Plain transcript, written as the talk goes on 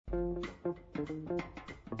All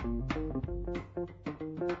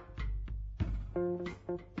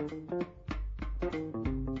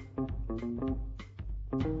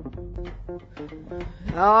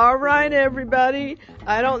right, everybody.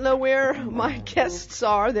 I don't know where my guests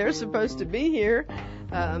are. They're supposed to be here.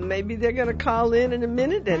 Maybe they're going to call in a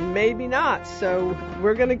minute and maybe not. So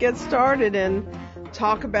we're going to get started and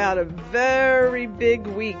talk about a very big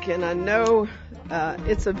week. And I know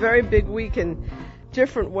it's a very big week in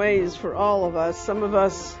different ways for all of us. Some of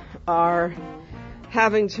us are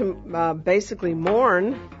having to basically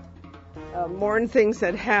mourn things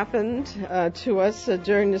that happened to us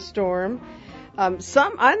during the storm.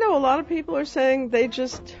 I know a lot of people are saying they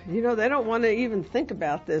just, they don't want to even think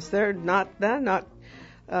about this. They're not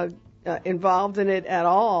involved in it at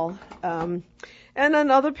all. And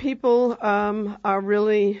then other people are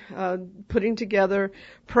really putting together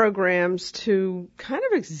programs to kind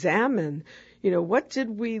of examine, what did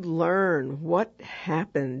we learn? What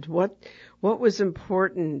happened? What was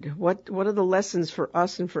important? What are the lessons for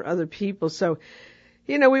us and for other people? So,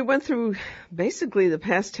 we went through basically the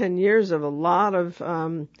past 10 years of a lot of,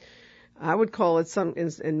 I would call it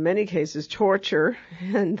in many cases, torture,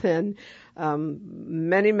 and then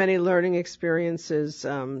many, many learning experiences,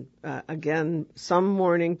 again, some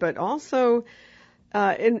mourning, but also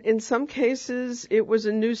in some cases it was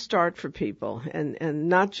a new start for people, and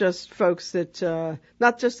not just folks that,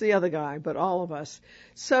 not just the other guy, but all of us.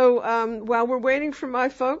 So while we're waiting for my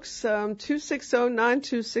folks,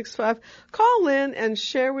 260-9265, call in and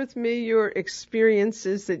share with me your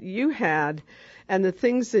experiences that you had and the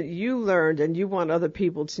things that you learned and you want other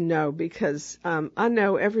people to know, because I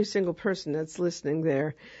know every single person that's listening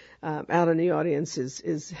there out in the audience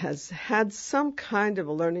has had some kind of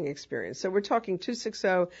a learning experience. So we're talking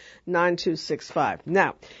 260-9265.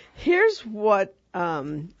 Now, here's what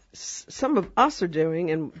some of us are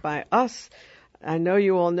doing, and by us, I know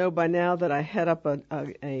you all know by now that I head up a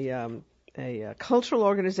cultural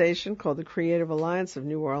organization called the Creative Alliance of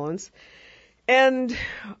New Orleans, and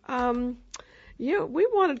we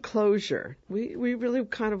wanted closure. We really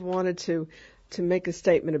kind of wanted to make a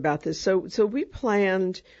statement about this. So we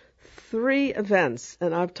planned 3 events,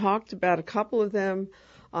 and I've talked about a couple of them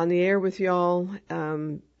on the air with y'all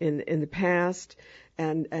in the past,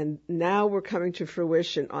 and now we're coming to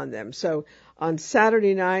fruition on them. So on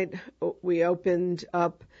Saturday night, we opened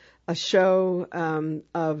up a show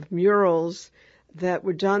of murals that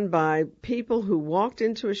were done by people who walked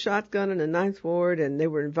into a shotgun in the 9th Ward, and they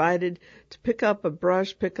were invited to pick up a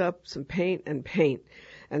brush, pick up some paint, and paint.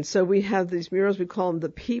 And so we have these murals, we call them the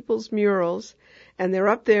People's Murals, and they're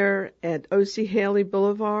up there at O.C. Haley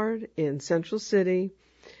Boulevard in Central City.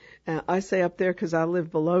 I say up there because I live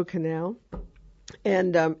below Canal.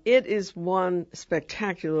 And it is one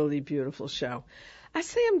spectacularly beautiful show. I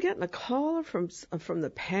say I'm getting a caller from the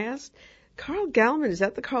past. Carl Gallman, is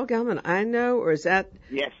that the Carl Gallman I know, or is that?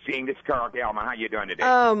 Yes, Gene, this is Carl Gallman. How you doing today?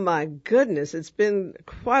 Oh, my goodness. It's been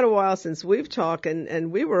quite a while since we've talked,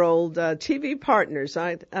 and we were old TV partners.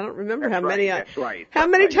 I don't remember That's how many. That's right. How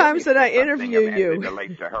many times did I interview you? As it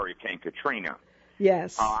relates to Hurricane Katrina.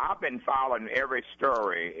 Yes. I've been following every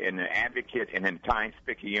story in the Advocate and in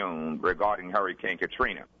Times-Picayune regarding Hurricane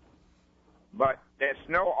Katrina. But there's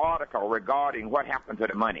no article regarding what happened to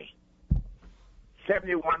the money.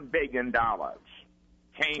 $71 billion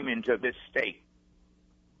came into this state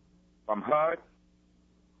from HUD,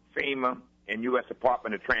 FEMA, and U.S.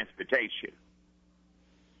 Department of Transportation.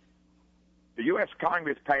 The U.S.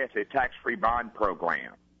 Congress passed a tax-free bond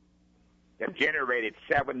program that generated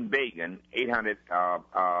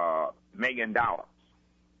 $7.8 billion.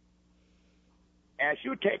 As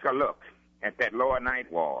you take a look at that lower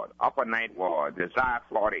Ninth Ward, upper Ninth Ward, the Desire,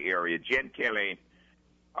 Florida area, Gentilly,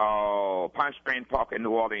 Palm Springs Park, and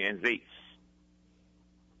New Orleans East,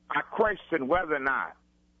 I question whether or not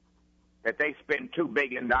that they spent $2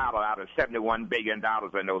 billion out of $71 billion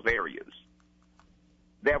in those areas.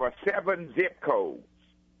 There were 7 zip codes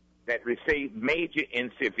that received major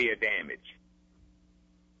and severe damage.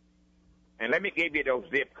 And let me give you those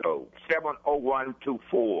zip codes.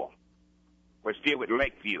 70124 was deal with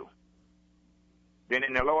Lakeview. Then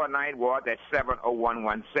in the lower Ninth Ward, that's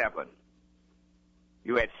 70117.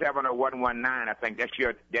 You had 70119. I think that's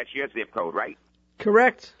your zip code, right?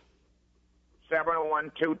 Correct.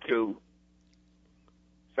 70122,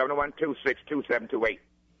 7126, 2728.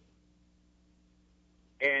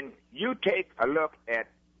 And you take a look at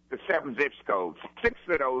the 7 zip codes. 6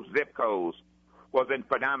 of those zip codes was in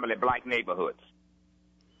predominantly black neighborhoods.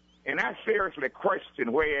 And I seriously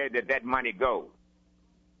question where did that money go.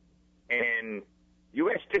 And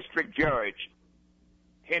U.S. District Judge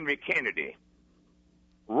Henry Kennedy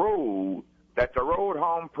ruled that the Road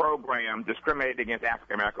Home program discriminated against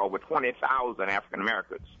African Americans, over 20,000 African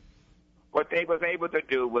Americans. What they was able to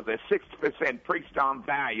do was a 60% pre-storm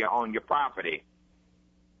value on your property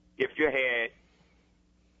if you had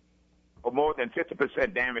more than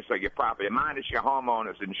 50% damage to your property, minus your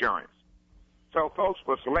homeowner's insurance. So folks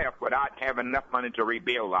was left without having enough money to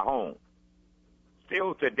rebuild a home.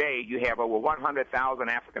 Still today, you have over 100,000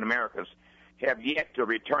 African Americans have yet to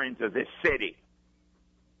return to this city.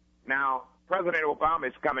 Now, President Obama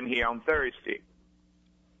is coming here on Thursday.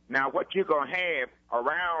 Now, what you're going to have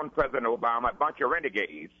around President Obama, a bunch of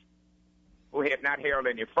renegades who have not held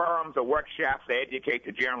any forums or workshops to educate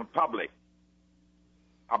the general public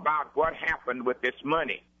about what happened with this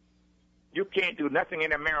money. You can't do nothing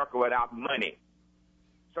in America without money.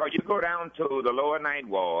 So you go down to the Lower Ninth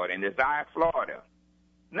Ward in Desire, Florida.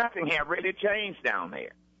 Nothing had really changed down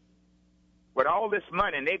there. With all this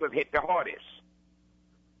money, neighbors hit the hardest.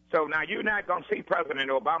 So now you're not going to see President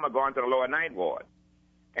Obama going to the Lower Ninth Ward,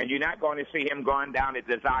 and you're not going to see him going down to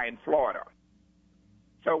Desire in Florida.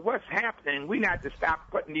 So what's happening, we have to stop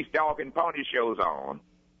putting these dog and pony shows on.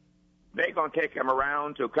 They're going to take him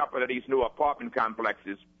around to a couple of these new apartment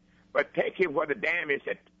complexes, but take him where the damage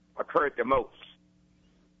that occurred the most.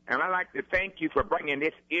 And I'd like to thank you for bringing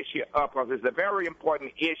this issue up, because it's a very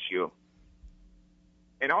important issue.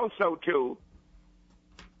 And also, too,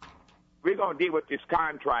 we're going to deal with these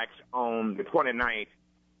contracts on the 29th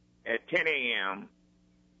at 10 a.m.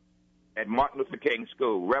 at Martin Luther King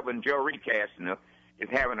School. Reverend Joe Recastner is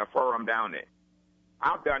having a forum down there.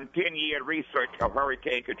 I've done 10-year research of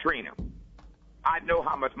Hurricane Katrina. I know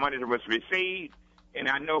how much money was received, and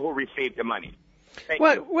I know who received the money.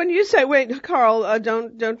 When you say, wait, Carl,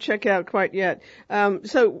 don't check out quite yet. Where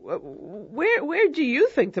do you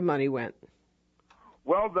think the money went?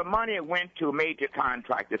 Well, the money went to major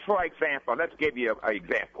contractors. For example, let's give you an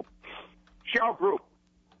example. Shaw Group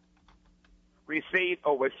received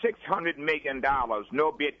over $600 million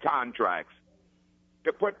no-bid contracts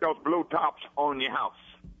to put those blue tops on your house.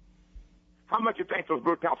 How much do you think those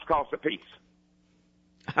blue tops cost a piece?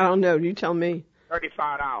 I don't know. You tell me.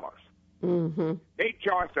 $35. Mm-hmm. They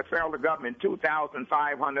charged the federal government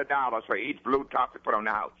 $2,500 for each blue top to put on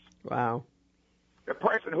the house. Wow. The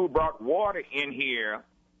person who brought water in here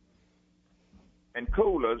and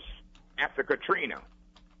coolers after Katrina,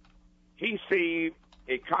 he received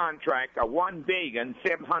a contract of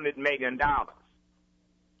 $1.7 billion.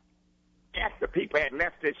 After people had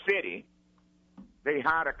left this city, they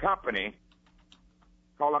hired a company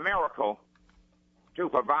called Americal to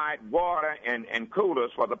provide water and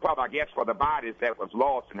coolers for the public, I guess, for the bodies that was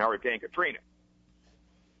lost in Hurricane Katrina.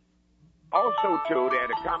 Also, too, they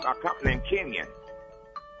had a company in Kenya.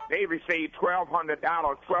 They received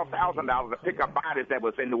 $12,000 to pick up bodies that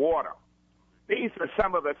was in the water. These are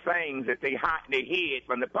some of the things that they hid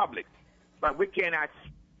from the public. But we cannot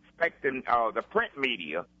expect the print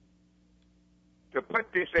media to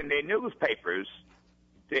put this in their newspapers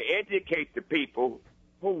to educate the people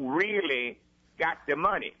who really got the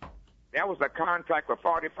money. That was a contract for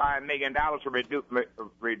 $45 million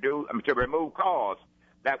to remove cars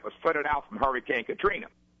that was flooded out from Hurricane Katrina.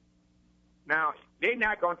 Now, they're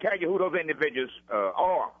not going to tell you who those individuals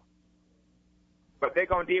are, but they're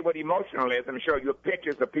going to deal with emotionalism and show you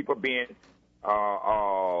pictures of people being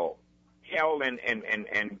held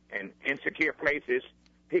in insecure places,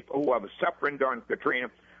 people who are suffering during Katrina,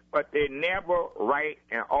 but they never write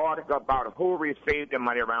an article about who received the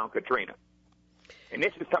money around Katrina. And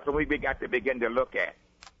this is something we got to begin to look at.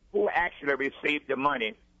 Who actually received the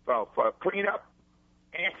money for cleanup?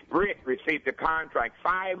 Ex-Brit received the contract,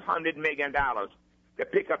 $500 million to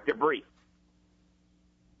pick up debris.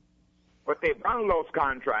 But they bundled those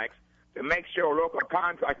contracts to make sure local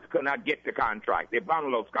contractors could not get the contract. They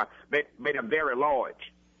bundled those contracts, made them very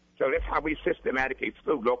large. So that's how we systematically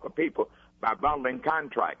exclude local people, by bundling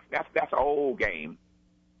contracts. That's an old game,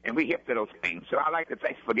 and we hip to those things. So I'd like to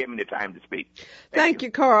thank you for giving me the time to speak. Thank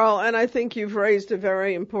you, Carl, and I think you've raised a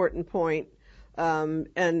very important point. And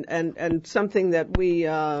something that we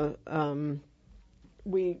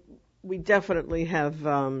definitely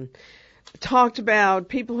have talked about.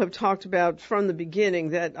 People have talked about from the beginning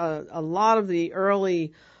that a lot of the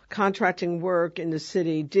early contracting work in the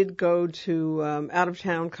city did go to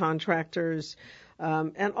out-of-town contractors,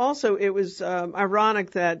 and also it was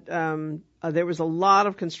ironic that there was a lot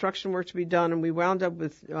of construction work to be done, and we wound up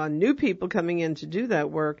with new people coming in to do that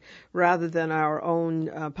work rather than our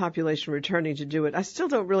own population returning to do it. I still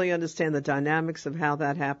don't really understand the dynamics of how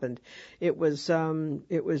that happened. It was one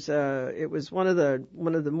of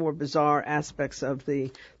the more bizarre aspects of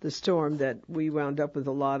the storm that we wound up with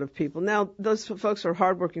a lot of people. Now, those folks are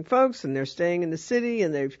hardworking folks, and they're staying in the city,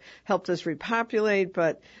 and they've helped us repopulate,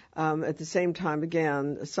 but at the same time,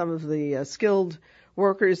 again, some of the skilled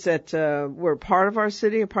workers that were part of our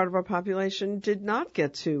city, a part of our population, did not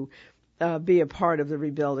get to be a part of the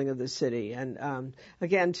rebuilding of the city. And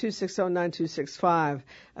again, 260-9265,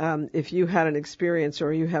 if you had an experience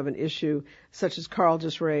or you have an issue such as Carl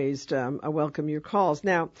just raised, I welcome your calls.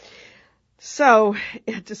 Now, so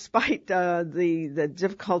despite the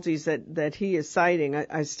difficulties that he is citing,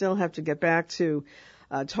 I still have to get back to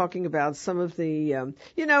talking about some of the,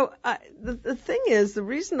 the thing is, the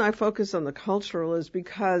reason I focus on the cultural is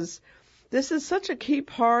because this is such a key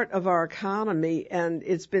part of our economy, and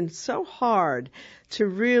it's been so hard to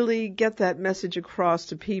really get that message across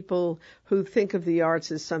to people who think of the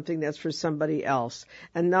arts as something that's for somebody else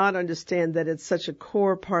and not understand that it's such a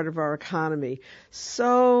core part of our economy.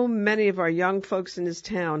 So many of our young folks in this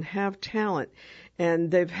town have talent,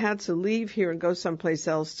 and they've had to leave here and go someplace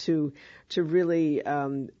else to really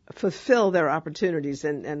fulfill their opportunities.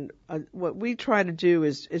 And what we try to do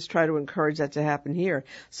is try to encourage that to happen here.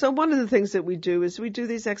 So one of the things that we do is we do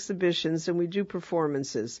these exhibitions and we do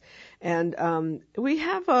performances. And we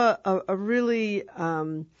have a really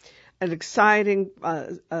an exciting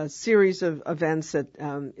series of events that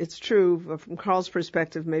it's true from Carl's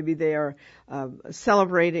perspective, maybe they are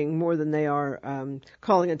celebrating more than they are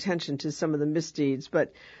calling attention to some of the misdeeds,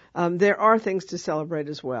 but there are things to celebrate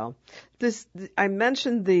as well. I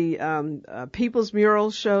mentioned the People's Mural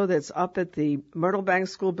show that's up at the Myrtle Bank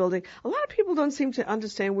School building. A lot of people don't seem to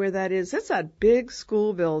understand where that is. It's that big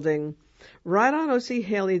school building right on O.C.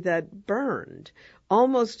 Haley that burned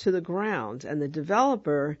almost to the ground, and the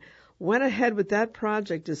developer went ahead with that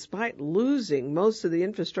project despite losing most of the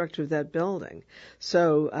infrastructure of that building.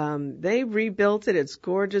 So they rebuilt it. It's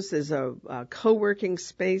gorgeous. There's a co-working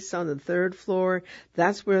space on the third floor.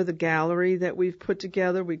 That's where the gallery that we've put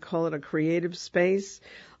together, we call it a creative space.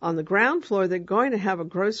 On the ground floor, they're going to have a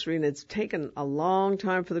grocery, and it's taken a long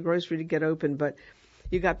time for the grocery to get open, but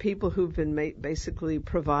you got people who've been basically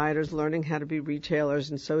providers learning how to be retailers,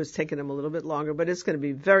 and so it's taken them a little bit longer, but it's going to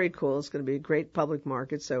be very cool. It's going to be a great public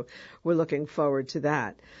market, so we're looking forward to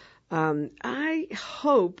that. I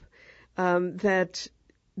hope that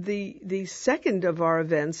the second of our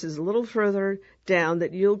events is a little further down,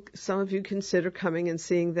 that some of you consider coming and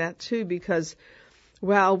seeing that too, because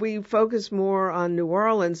while we focus more on New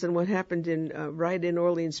Orleans and what happened right in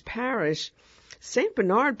Orleans Parish, St.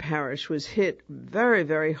 Bernard Parish was hit very,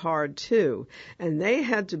 very hard too, and they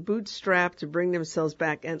had to bootstrap to bring themselves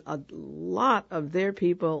back, and a lot of their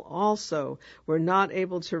people also were not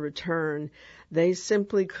able to return. They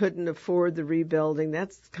simply couldn't afford the rebuilding.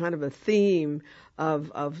 That's kind of a theme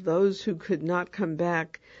of those who could not come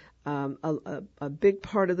back. A big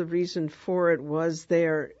part of the reason for it was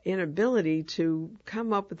their inability to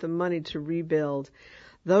come up with the money to rebuild.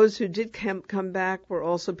 Those who did come back were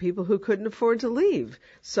also people who couldn't afford to leave.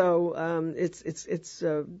 So it's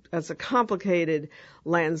a complicated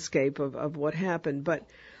landscape of what happened. But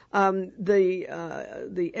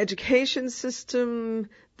the education system,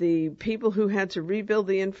 the people who had to rebuild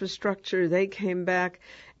the infrastructure, they came back.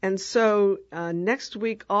 And so next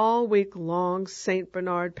week, all week long, St.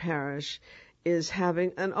 Bernard Parish is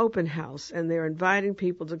having an open house, and they're inviting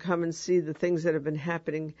people to come and see the things that have been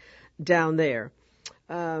happening down there.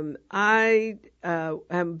 I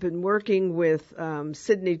have been working with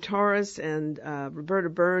Sydney Torres and Roberta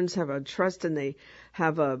Burns, have a trust, and they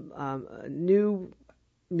have a new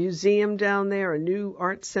museum down there, a new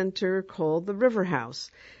art center called the River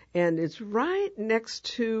House. And it's right next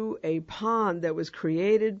to a pond that was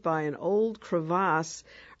created by an old crevasse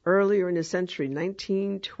earlier in the century,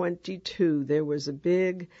 1922. There was a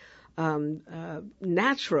big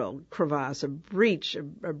natural crevasse, a breach,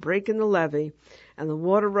 a break in the levee, and the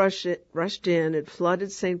water rushed in. It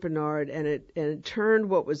flooded St. Bernard, and it turned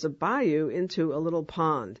what was a bayou into a little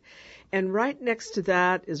pond. And right next to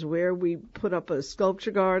that is where we put up a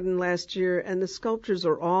sculpture garden last year, and the sculptures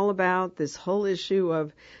are all about this whole issue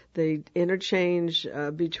of the interchange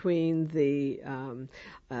between the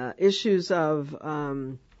issues of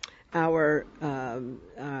the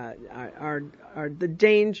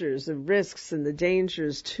dangers, the risks and the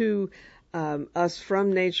dangers to us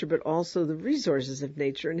from nature, but also the resources of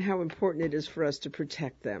nature and how important it is for us to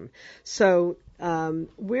protect them. So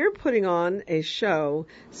we're putting on a show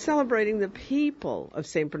celebrating the people of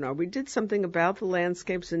St. Bernard. We did something about the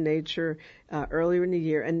landscapes and nature earlier in the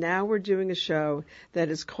year, and now we're doing a show that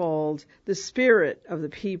is called The Spirit of the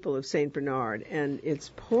People of St. Bernard, and it's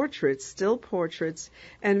portraits, still portraits,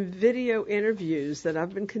 and video interviews that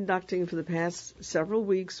I've been conducting for the past several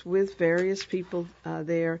weeks with various people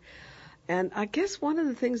there. And I guess one of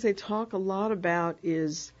the things they talk a lot about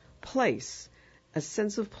is place, a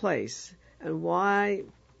sense of place, and why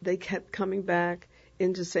they kept coming back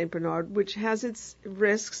into St. Bernard, which has its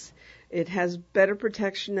risks. It has better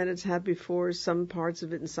protection than it's had before. Some parts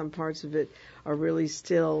of it and some parts of it are really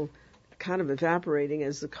still kind of evaporating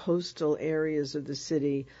as the coastal areas of the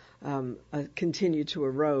city continue to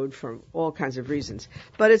erode for all kinds of reasons.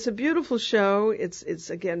 But it's a beautiful show. It's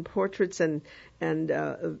again portraits and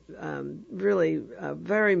really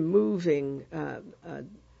very moving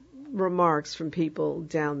remarks from people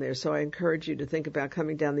down there. So I encourage you to think about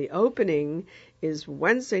coming down. The opening is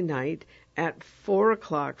Wednesday night at 4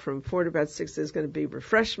 o'clock. From 4 to about 6, there's going to be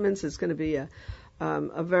refreshments. It's going to be a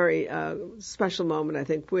very special moment, I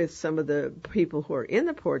think, with some of the people who are in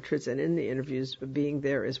the portraits and in the interviews being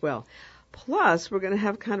there as well. Plus, we're going to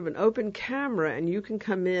have kind of an open camera, and you can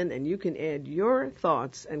come in and you can add your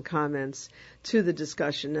thoughts and comments to the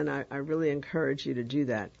discussion, and I really encourage you to do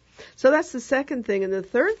that. So that's the second thing. And the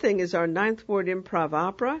third thing is our Ninth Ward Improv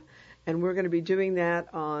Opera, and we're going to be doing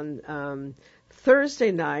that on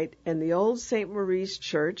Thursday night in the old St. Maurice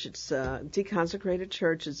Church. It's a deconsecrated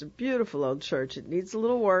church. It's a beautiful old church. It needs a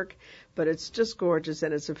little work, but it's just gorgeous,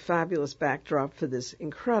 and it's a fabulous backdrop for this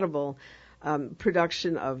incredible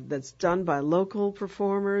production that's done by local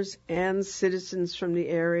performers and citizens from the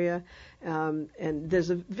area. And there's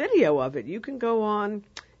a video of it. You can go on,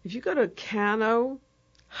 if you go to cano-la.org,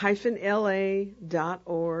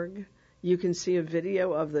 you can see a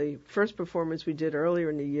video of the first performance we did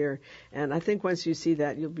earlier in the year, and I think once you see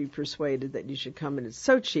that, you'll be persuaded that you should come, and it's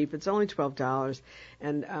so cheap. It's only $12,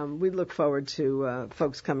 and we look forward to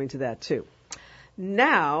folks coming to that, too.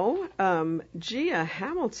 Now, Gia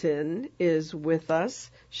Hamilton is with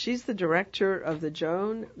us. She's the director of the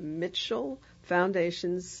Joan Mitchell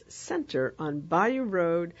Foundation's Center on Bayou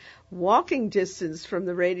Road, walking distance from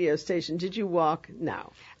the radio station. Did you walk?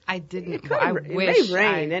 No. I didn't. It may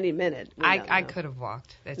rain any minute. I could have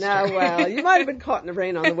walked. That's no, true. Well, you might have been caught in the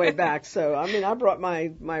rain on the way back. So, I mean, I brought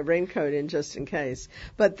my raincoat in just in case.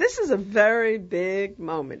 But this is a very big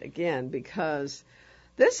moment, again, because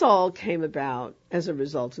this all came about as a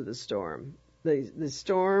result of the storm. The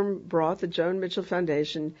storm brought the Joan Mitchell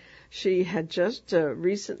Foundation. She had just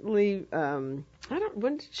recently, when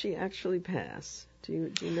did she actually pass?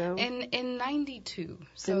 Do you know? In 92.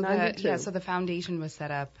 So in 92. So the foundation was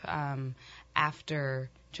set up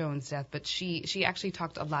after Joan's death, but she actually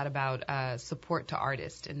talked a lot about support to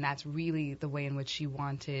artists, and that's really the way in which she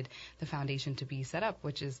wanted the foundation to be set up,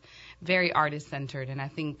 which is very artist-centered, and I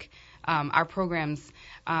think our programs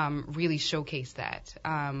really showcase that.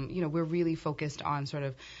 We're really focused on sort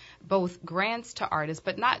of both grants to artists,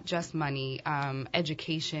 but not just money,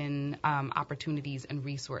 education, opportunities, and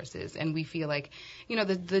resources. And we feel like,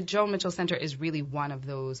 the Joan Mitchell Center is really one of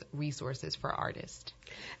those resources for artists.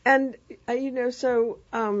 And,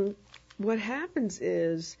 what happens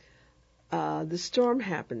is the storm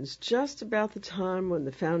happens just about the time when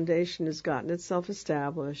the foundation has gotten itself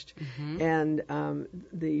established, and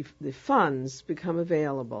the funds become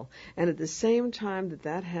available. And at the same time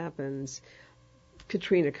that happens,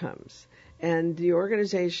 Katrina comes, and the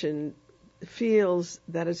organization feels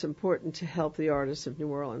that it's important to help the artists of New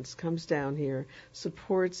Orleans, comes down here,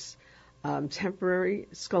 supports temporary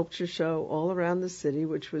sculpture show all around the city,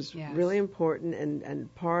 which was really important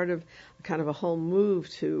and part of kind of a whole move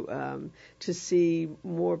to see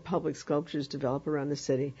more public sculptures develop around the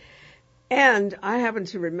city. And I happen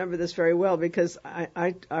to remember this very well because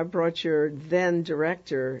I brought your then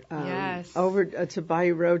director over to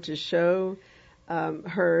Bayou Road to show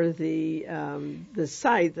her the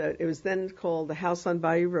site. That it was then called the House on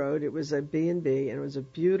Bayou Road. It was a B&B, and it was a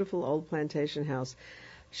beautiful old plantation house.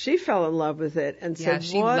 She fell in love with it and said,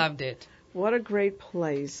 she loved it. What a great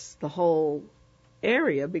place, the whole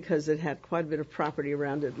area, because it had quite a bit of property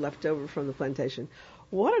around it left over from the plantation.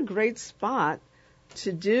 What a great spot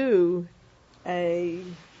to do a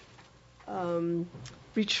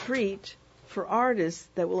retreat for artists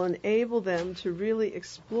that will enable them to really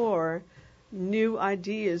explore new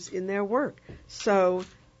ideas in their work. So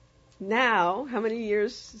now, how many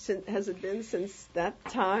years has it been since that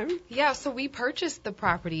time? Yeah, so we purchased the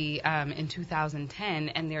property in 2010,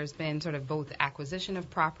 and there's been sort of both acquisition of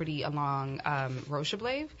property along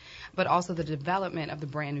Rocheblave, but also the development of the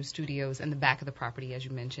brand new studios in the back of the property, as you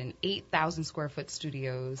mentioned, 8,000 square foot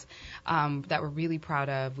studios that we're really proud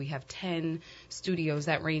of. We have 10 studios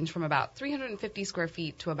that range from about 350 square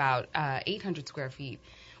feet to about 800 square feet,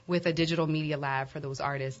 with a digital media lab for those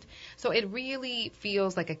artists. So it really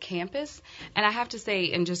feels like a campus. And I have to say,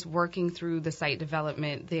 in just working through the site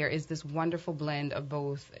development, there is this wonderful blend of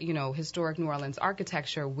both, historic New Orleans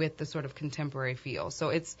architecture with the sort of contemporary feel. So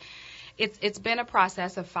it's been a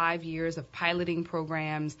process of 5 years of piloting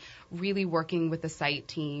programs, really working with the site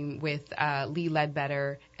team, with Lee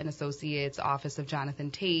Ledbetter and Associates, Office of Jonathan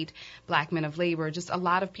Tate, Black Men of Labor, just a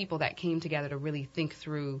lot of people that came together to really think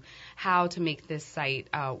through how to make this site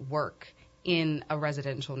work in a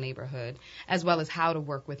residential neighborhood, as well as how to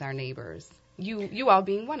work with our neighbors. You all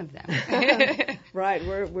being one of them. Right,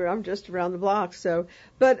 I'm just around the block.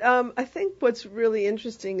 But I think what's really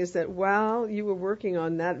interesting is that while you were working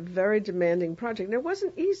on that very demanding project, and it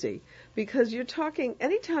wasn't easy, because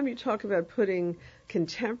anytime you talk about putting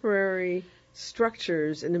contemporary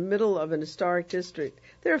structures in the middle of an historic district,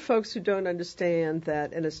 there are folks who don't understand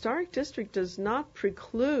that an historic district does not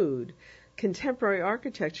preclude contemporary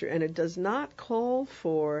architecture, and it does not call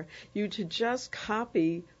for you to just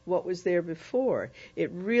copy what was there before. It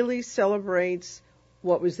really celebrates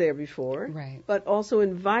what was there before, right, but also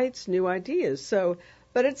invites new ideas.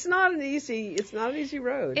 But it's not an easy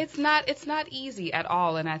road. It's not easy at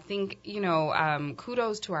all, and I think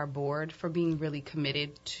kudos to our board for being really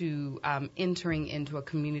committed to entering into a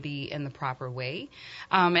community in the proper way,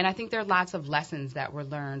 and I think there are lots of lessons that were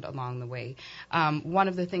learned along the way. One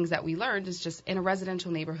of the things that we learned is just in a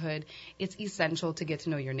residential neighborhood, it's essential to get to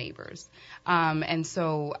know your neighbors, and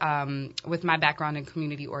so with my background in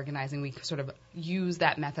community organizing, we sort of use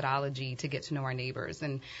that methodology to get to know our neighbors,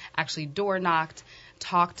 and actually door knocked,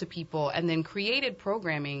 talked to people, and then created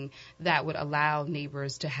programming that would allow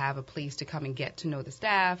neighbors to have a place to come and get to know the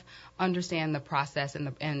staff, understand the process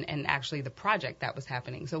and actually the project that was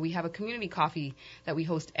happening. So we have a community coffee that we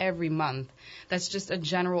host every month that's just a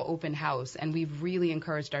general open house, and we've really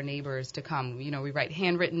encouraged our neighbors to come. We write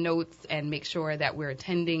handwritten notes and make sure that we're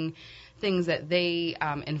attending things that they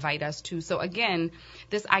invite us to. So again,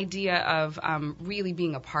 this idea of really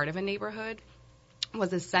being a part of a neighborhood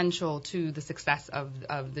was essential to the success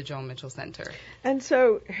of the Joan Mitchell Center. And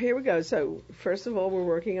so here we go. So first of all, we're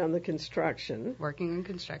working on the construction. Working on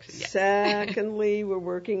construction, yes. Secondly, we're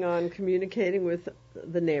working on communicating with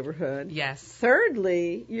the neighborhood. Yes.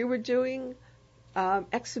 Thirdly, you were doing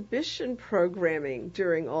exhibition programming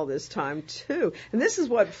during all this time too. And this is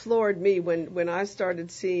what floored me when I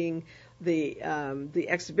started seeing the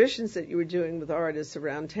exhibitions that you were doing with artists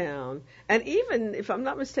around town. And even, if I'm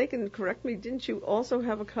not mistaken, correct me, didn't you also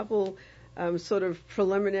have a couple sort of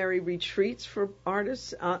preliminary retreats for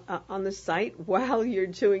artists on the site while you're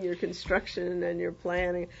doing your construction and your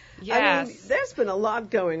planning? Yes. I mean, there's been a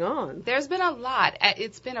lot going on. There's been a lot.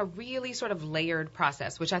 It's been a really sort of layered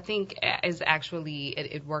process, which I think is actually,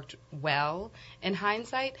 it worked well in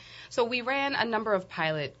hindsight. So we ran a number of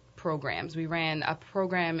pilot programs. We ran a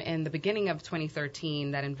program in the beginning of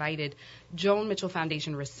 2013 that invited Joan Mitchell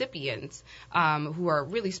Foundation recipients who are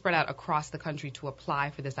really spread out across the country to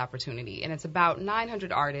apply for this opportunity. And it's about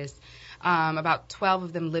 900 artists, about 12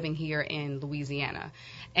 of them living here in Louisiana.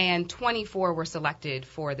 And 24 were selected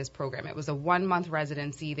for this program. It was a 1-month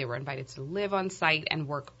residency. They were invited to live on site and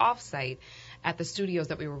work off site at the studios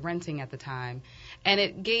that we were renting at the time. And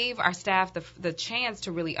it gave our staff the chance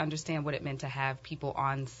to really understand what it meant to have people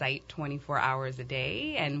on site 24 hours a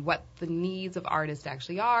day and what the needs of artists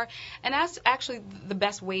actually are. And that's actually the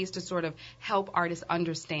best ways to sort of help artists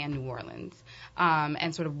understand New Orleans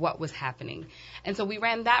and sort of what was happening. And so we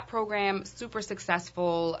ran that program, super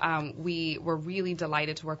successful. We were really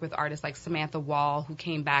delighted to work with artists like Samantha Wall, who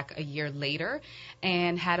came back a year later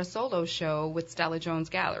and had a solo show with Stella Jones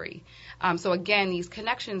Gallery. So again, these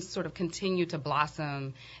connections sort of continue to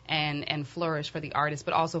blossom and flourish for the artists,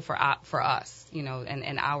 but also for us,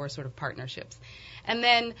 and our sort of partnerships. And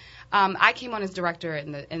then I came on as director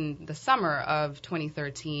in the summer of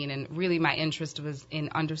 2013, and really my interest was in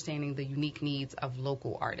understanding the unique needs of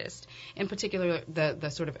local artists, in particular the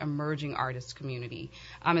sort of emerging artist community.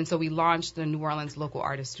 And so we launched the New Orleans Local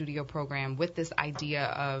Artist Studio Program with this idea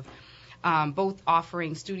of both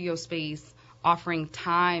offering studio space, offering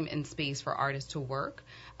time and space for artists to work,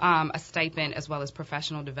 a stipend, as well as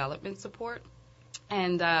professional development support.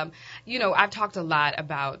 And, I've talked a lot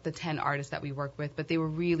about the 10 artists that we work with, but they were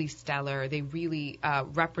really stellar. They really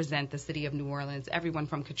represent the city of New Orleans, everyone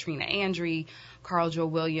from Katrina Andre, Carl Joe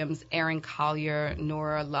Williams, Aaron Collier,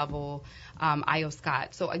 Nora Lovell, Io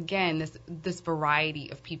Scott. So, again, this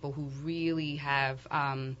variety of people who really have,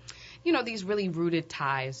 these really rooted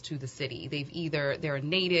ties to the city. They're a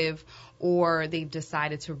native or they've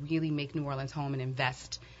decided to really make New Orleans home and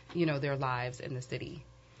invest, their lives in the city.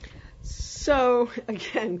 So,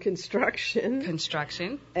 again, construction.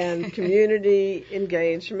 And community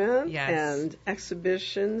engagement. Yes. And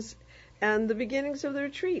exhibitions and the beginnings of the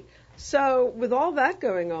retreat. So, with all that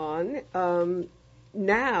going on,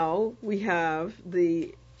 now we have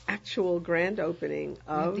the actual grand opening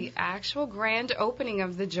of... the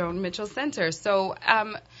Joan Mitchell Center. So,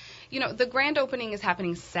 the grand opening is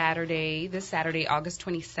happening this Saturday, August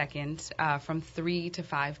 22nd, from 3 to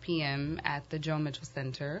 5 p.m. at the Joan Mitchell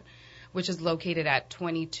Center, which is located at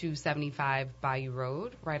 2275 Bayou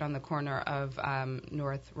Road, right on the corner of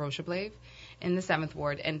North Rocheblave in the 7th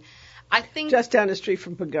Ward. And I think just down the street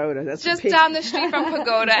from Pagoda. That's just down the street from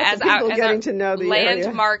Pagoda as our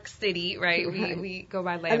landmark city, right? Right. We go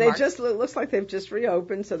by landmarks. And they just looks like they've just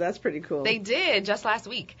reopened, so that's pretty cool. They did just last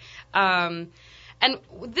week. And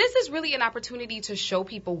this is really an opportunity to show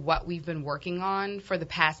people what we've been working on for the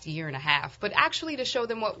past year and a half, but actually to show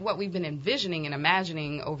them what we've been envisioning and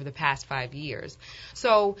imagining over the past 5 years.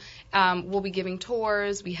 So we'll be giving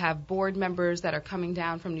tours. We have board members that are coming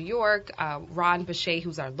down from New York. Ron Bechet,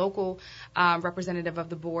 who's our local representative of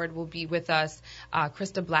the board, will be with us.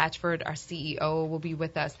 Krista Blatchford, our CEO, will be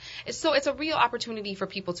with us. So it's a real opportunity for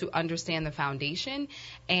people to understand the foundation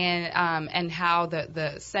and how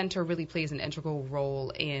the center really plays an integral role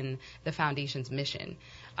in the foundation's mission.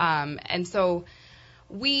 And so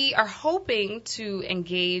we are hoping to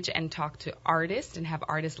engage and talk to artists and have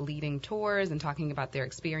artists leading tours and talking about their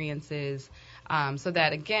experiences so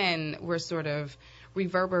that, again, we're sort of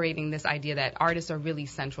reverberating this idea that artists are really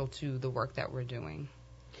central to the work that we're doing.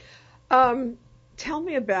 Tell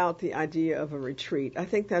me about the idea of a retreat. I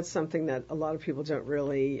think that's something that a lot of people don't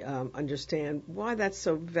really understand, why that's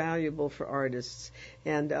so valuable for artists.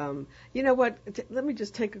 And you know what? Let me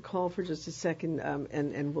just take a call for just a second,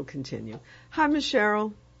 and we'll continue. Hi, Miss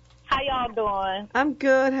Cheryl. How y'all doing? I'm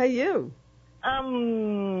good. How you?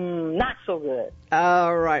 Not so good.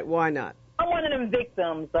 All right. Why not? I'm one of them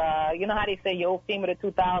victims. You know how they say you owe FEMA the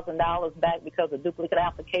 $2,000 back because of duplicate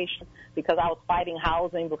application? Because I was fighting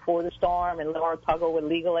housing before the storm, and Laura Tuggle with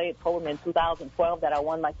Legal Aid told me in 2012 that I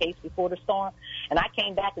won my case before the storm. And I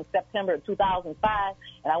came back in September of 2005,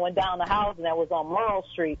 and I went down the housing that was on Merle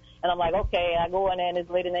Street. And I'm like, okay, I go in there, and this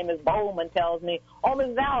lady named Ms. Bowman tells me, oh,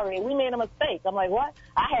 Ms. Valerie, we made a mistake. I'm like, what?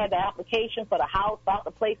 I had the application for the house, found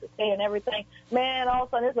the place to stay and everything. Man, all of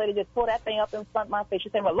a sudden, this lady just tore that thing up in front of my face. She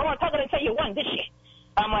said, well, Laura Tuggle didn't tell you won this shit.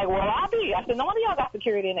 I'm like, well, I'll be. I said, no wonder y'all got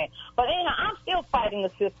security in there. But anyhow, I'm still fighting the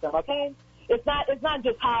system, okay? It's not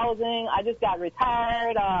just housing. I just got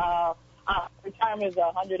retired. Retirement is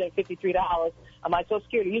 $153. My Social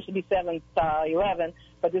Security used to be $711,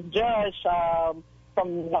 but this judge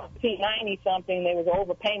from 1990-something, there was an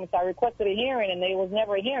overpayment. So I requested a hearing, and there was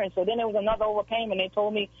never a hearing. So then there was another overpayment. They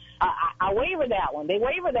told me I waived that one. They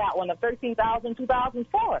waived that one of $13,000,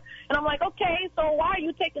 2004. And I'm like, okay, so why are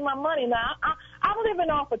you taking my money? Now, I'm living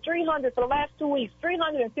off of $300 for the last 2 weeks,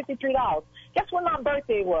 $353. Guess when my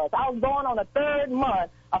birthday was? I was born on the 3rd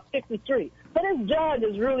month of 53. So this judge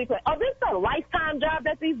is really playing. Oh, this is a lifetime job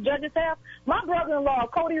that these judges have? My brother-in-law,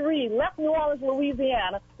 Cody Reed, left New Orleans,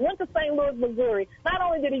 Louisiana, went to St. Louis, Missouri. Not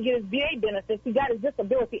only did he get his VA benefits, he got his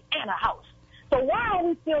disability and a house. So why are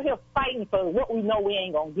we still here fighting for what we know we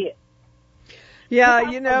ain't going to get? Yeah,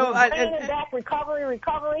 you know, back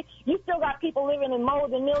recovery. You still got people living in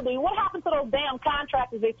mold and mildew. What happened to those damn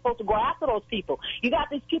contractors? They're supposed to go after those people. You got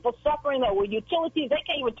these people suffering that with utilities. They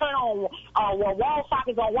can't even turn on wall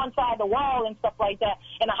sockets on one side of the wall and stuff like that.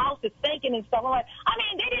 And the house is sinking and stuff. I'm like, I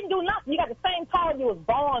mean, they didn't do nothing. You got the same car you was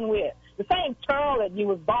born with, the same toilet you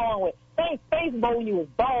was born with, same face bowl you was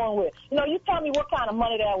born with. You know, you tell me what kind of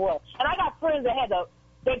money that was. And I got friends that had to.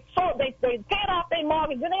 They paid off their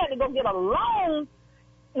mortgage, then they had to go get a loan,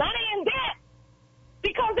 not in debt,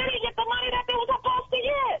 because they didn't get the money that they were supposed to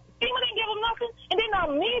get. FEMA didn't give them nothing. And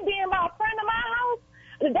then me being my friend of my house,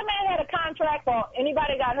 that man had a contract for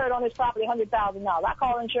anybody got hurt on his property, $100,000. I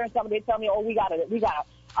call the insurance company, they tell me, oh, we got to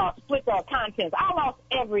split the contents. I lost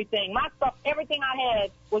everything. My stuff, everything I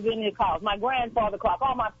had was in his house. My grandfather clock,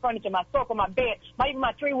 all my furniture, my sofa, my bed, even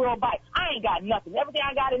my 3-wheel bike. I ain't got nothing. Everything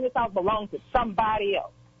I got in this house belongs to somebody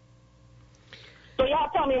else. So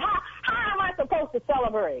y'all tell me, how am I supposed to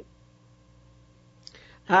celebrate?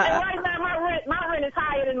 And right now my rent is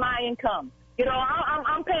higher than my income. You know,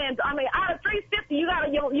 I'm paying. I mean, out of $350, you got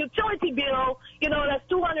a utility bill. You know, that's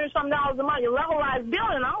 $200 some dollars a month. Your levelized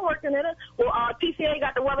bill, and I'm working in it. Well, TCA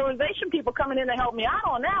got the weatherization people coming in to help me out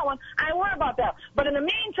on that one. I ain't worried about that. But in the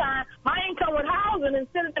meantime, my income with housing,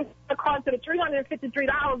 instead of across to the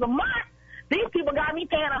 $353 a month, these people got me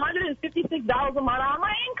paying $156 a month on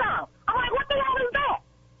my income. I'm like, what the hell is that?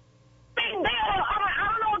 I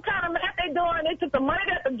don't know what kind of math they're doing. They took the money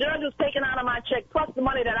that the judge was taking out of my check plus the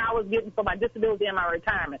money that I was getting for my disability and my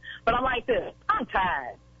retirement. But I'm like this. I'm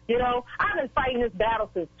tired. You know, I've been fighting this battle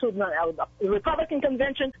since the Republican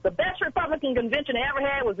convention. The best Republican convention I ever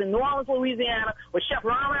had was in New Orleans, Louisiana, with Chef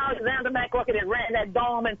Ron Alexander McCorkey that ran that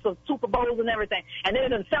dome into Super Bowls and everything. And they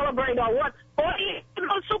didn't celebrate 40 years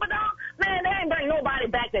ago Superdome. Man, they ain't bring nobody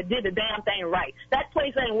back that did the damn thing right. That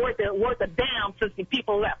place ain't worth a damn since the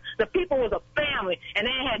people left. The people was a family, and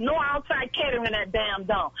they had no outside catering in that damn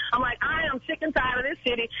dome. I'm like, I am sick and tired of this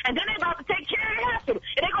city. And then they about to take Cherry Hospital.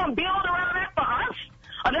 And they gonna build around that for us?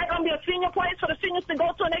 Are there going to be a senior place for the seniors to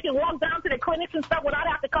go to and they can walk down to their clinics and stuff without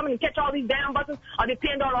having to come in and catch all these damn buses or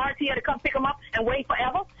depend on RTA to come pick them up and wait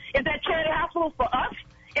forever? Is that charity hospital for us?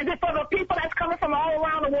 Is it for the people that's coming from all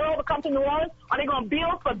around the world to come to New Orleans? Are they going to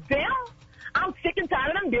build for them? I'm sick and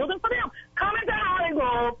tired of them building for them. Come into Holly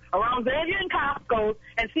Grove, around Xavier and Costco,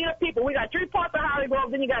 and see the people. We got 3 parts of Holly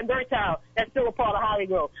Grove, then you got Gertown. That's still a part of Holly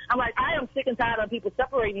Grove. I'm like, I am sick and tired of people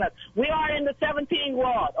separating us. We are in the 17th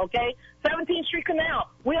Ward, okay? 17th Street Canal.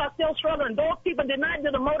 We are still struggling. Those people did not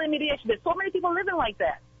do the multi-mediation. There's so many people living like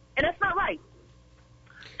that, and that's not right.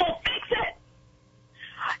 So fix it.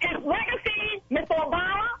 If legacy, Mr.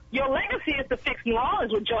 Obama, your legacy is to fix New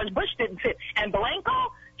Orleans, what George Bush didn't fit. And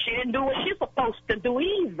Blanco, she didn't do what she's supposed to do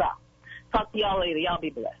either. Talk to y'all later. Y'all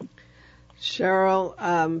be blessed.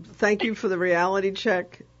 Cheryl, thank you for the reality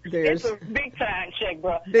check. It's a big time check,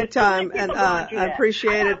 bro. Big time, and I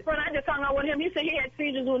appreciate it. I just hung out with him. He said he had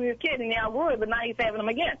seizures when he was a kid in Algeria, but now he's having them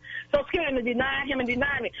again. So excuse him to deny him and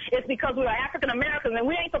deny me. It's because we are African Americans and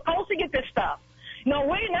we ain't supposed to get this stuff. No,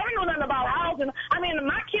 we never knew nothing about housing. I mean,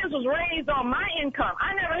 my kids was raised on my income.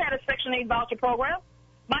 I never had a Section 8 voucher program.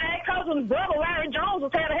 My ex-husband's brother, Larry Jones,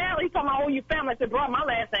 was head of hell. He told me, oh, you family. I said, bro, my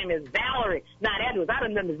last name is Valerie, not Edwards. I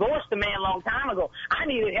done been divorced a man a long time ago. I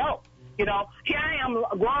needed help. You know, here I am,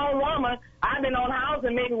 a grown woman. I've been on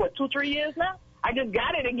housing maybe, 2-3 years now? I just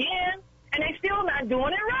got it again, and they still not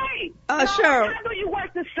doing it right. Sure. How do you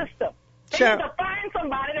work the system? They sure. need to find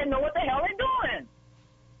somebody that know what the hell they're doing.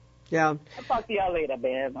 Yeah. I'll talk to y'all later,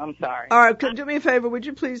 babe. I'm sorry. All right, do me a favor. Would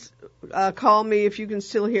you please call me if you can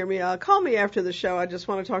still hear me? Call me after the show. I just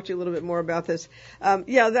want to talk to you a little bit more about this. That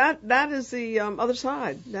is the other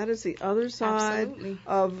side. That is the other side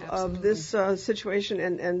of this situation.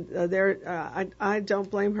 And I don't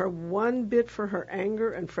blame her one bit for her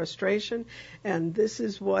anger and frustration. And this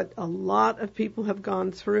is what a lot of people have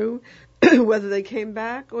gone through. Whether they came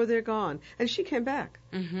back or they're gone, and she came back.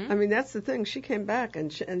 Mm-hmm. I mean, that's the thing. She came back,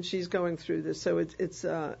 and she's going through this. So it's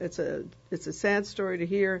a sad story to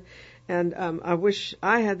hear, and I wish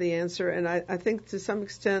I had the answer. And I think to some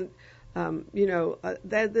extent,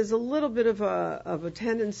 that there's a little bit of a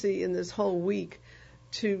tendency in this whole week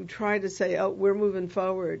to try to say, oh, we're moving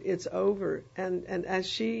forward, it's over. And as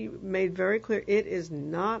she made very clear, it is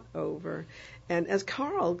not over. And as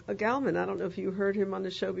Carl Galman, I don't know if you heard him on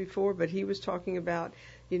the show before, but he was talking about,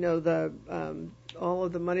 the all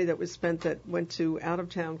of the money that was spent that went to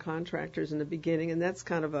out-of-town contractors in the beginning, and that's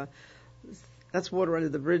kind of that's water under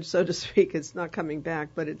the bridge, so to speak. It's not coming back,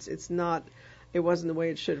 but it's not. It wasn't the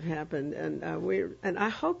way it should have happened, and I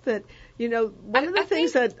hope that one of the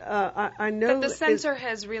things that I know that the center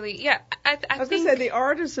has really I was think going to say the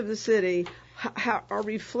artists of the city are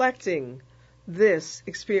reflecting these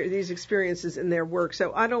experiences in their work.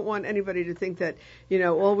 So I don't want anybody to think that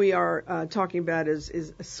all we are talking about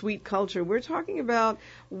is a sweet culture. We're talking about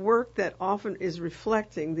work that often is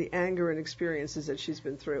reflecting the anger and experiences that she's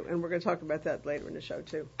been through, and we're going to talk about that later in the show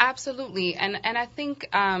too. Absolutely, and I think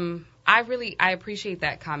I appreciate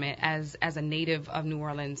that comment as a native of New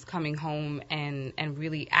Orleans coming home and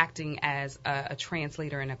really acting as a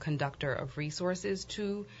translator and a conductor of resources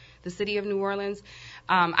to the city of New Orleans.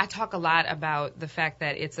 I talk a lot about the fact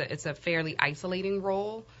that it's a fairly isolating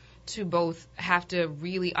role to both have to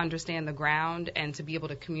really understand the ground and to be able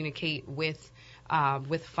to communicate with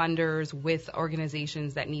funders, with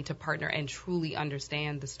organizations that need to partner and truly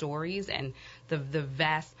understand the stories and the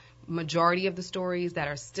vast majority of the stories that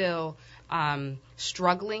are still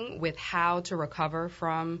struggling with how to recover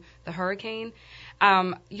from the hurricane.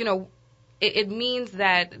 It means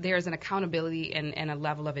that there's an accountability and a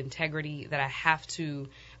level of integrity that I have to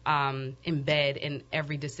embed in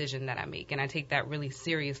every decision that I make. And I take that really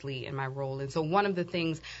seriously in my role. And so one of the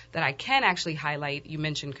things that I can actually highlight, you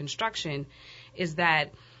mentioned construction, is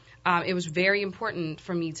that it was very important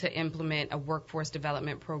for me to implement a workforce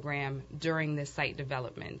development program during this site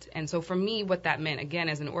development. And so for me, what that meant, again,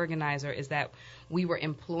 as an organizer, is that we were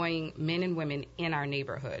employing men and women in our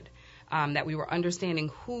neighborhood, that we were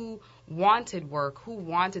understanding who wanted work, who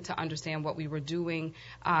wanted to understand what we were doing,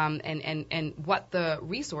 and what the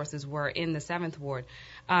resources were in the 7th Ward.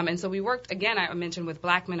 And so we worked, again, I mentioned, with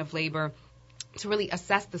Black Men of Labor to really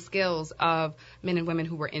assess the skills of men and women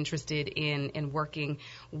who were interested in working.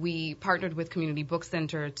 We partnered with Community Book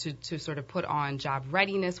Center to sort of put on job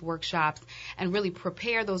readiness workshops and really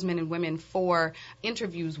prepare those men and women for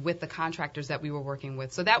interviews with the contractors that we were working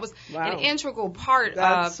with. So that was an integral part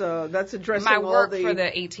that's addressing my work all the for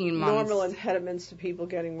the 18 months. Normal impediments to people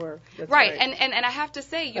getting work. That's right. And I have to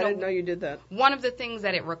say, I didn't know you did that. One of the things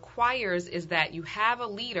that it requires is that you have a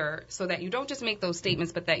leader, so that you don't just make those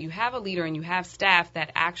statements, but that you have a leader and you have staff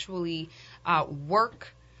that actually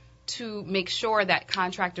work to make sure that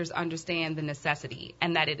contractors understand the necessity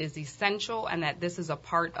and that it is essential and that this is a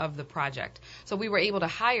part of the project. So we were able to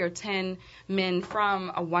hire 10 men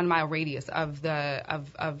from a 1-mile radius of the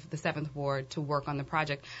 7th Ward to work on the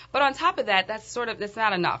project. But on top of that, that's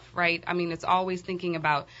not enough, right? I mean, it's always thinking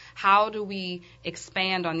about how do we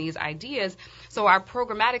expand on these ideas. So our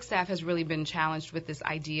programmatic staff has really been challenged with this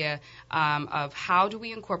idea of how do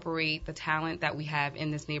we incorporate the talent that we have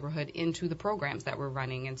in this neighborhood into the programs that we're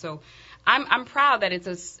running. And so I'm proud that it's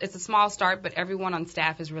a small start, but everyone on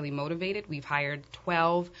staff is really motivated. We've hired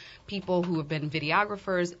 12 people who have been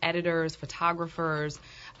videographers, editors, photographers,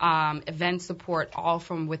 event support, all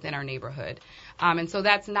from within our neighborhood. And so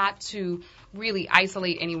that's not to really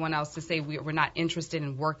isolate anyone else to say we're not interested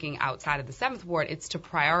in working outside of the 7th Ward. It's to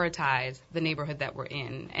prioritize the neighborhood that we're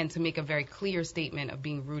in and to make a very clear statement of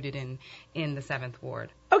being rooted in the 7th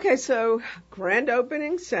Ward. Okay, so grand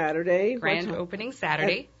opening Saturday. Grand opening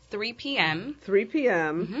Saturday. 3 p.m. 3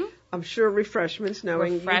 p.m. Mm-hmm. I'm sure refreshments,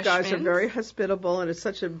 knowing you guys are very hospitable and it's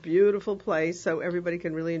such a beautiful place, so everybody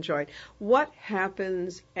can really enjoy it. What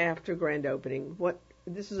happens after grand opening?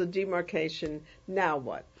 This is a demarcation. Now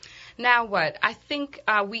what? Now what? I think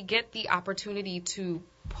we get the opportunity to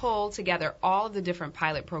pull together all of the different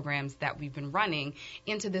pilot programs that we've been running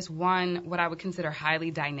into this one, what I would consider highly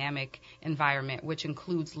dynamic environment, which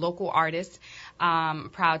includes local artists.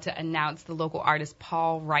 Proud to announce the local artist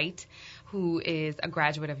Paul Wright, who is a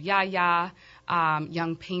graduate of Yaya,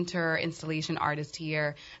 young painter, installation artist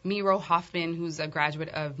here. Miro Hoffman, who's a graduate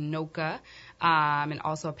of NOCA, and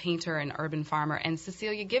also a painter and urban farmer. And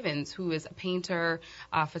Cecilia Givens, who is a painter,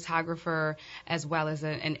 photographer, as well as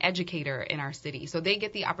an educator in our city. So they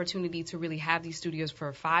get the opportunity to really have these studios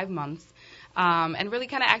for 5 months and really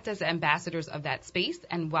kind of act as ambassadors of that space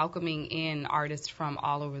and welcoming in artists from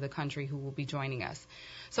all over the country who will be joining us.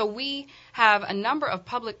 So we have a number of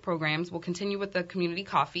public programs. We'll continue with the community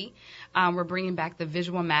coffee. We're bringing back the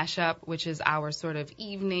visual mashup, which is our sort of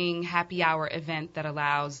evening happy hour event that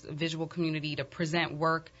allows the visual community to present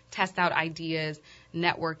work, test out ideas,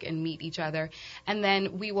 network, and meet each other. And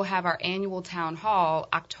then we will have our annual town hall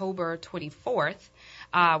October 24th,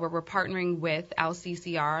 where we're partnering with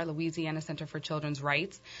LCCR, Louisiana Center for Children's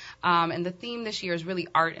Rights. And the theme this year is really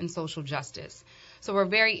art and social justice. So we're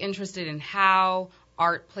very interested in how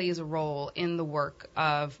art plays a role in the work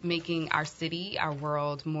of making our city, our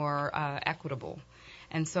world more equitable.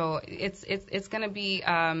 And so it's going to be,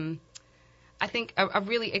 I think, a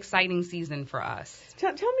really exciting season for us.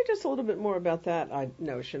 Tell me just a little bit more about that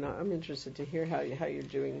notion. I'm interested to hear how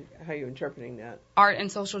you're interpreting that. Art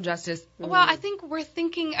and social justice. Mm-hmm. Well, I think we're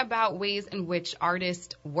thinking about ways in which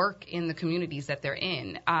artists work in the communities that they're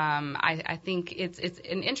in. I think it's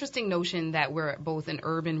an interesting notion that we're both an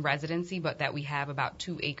urban residency, but that we have about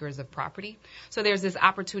 2 acres of property. So there's this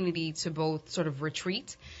opportunity to both sort of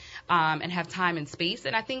retreat and have time and space.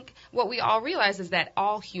 And I think what we all realize is that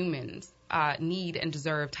all humans need and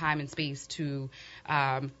deserve time and space to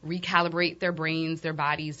recalibrate their brains, their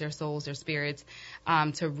bodies, their souls, their spirits,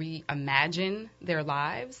 to reimagine their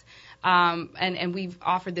lives. And we've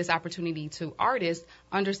offered this opportunity to artists,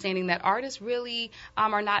 understanding that artists really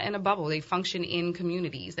are not in a bubble. They function in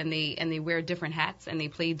communities, and they wear different hats, and they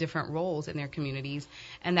play different roles in their communities,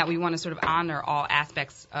 and that we want to sort of honor all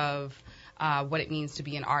aspects of what it means to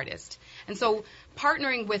be an artist. And so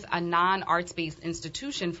partnering with a non-arts-based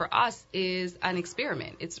institution for us is an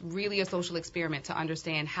experiment. It's really a social experiment to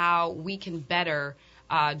understand how we can better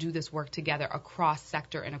do this work together across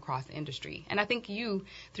sector and across industry. And I think you,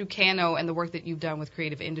 through Kano and the work that you've done with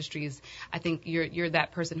creative industries, I think you're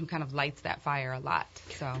that person who kind of lights that fire a lot.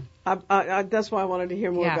 So that's why I wanted to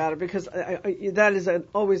hear more about it, because that is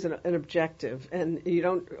always an objective, and you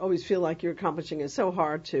don't always feel like you're accomplishing it. It's so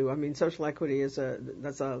hard to. I mean, social equity is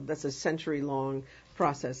that's a century-long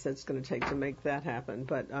process that's going to take to make that happen,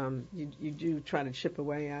 but you do try to chip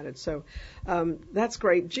away at it. So that's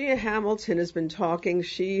great. Gia Hamilton has been talking.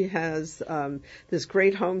 She has this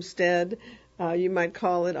great homestead, you might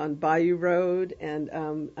call it, on Bayou Road,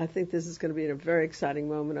 and I think this is going to be a very exciting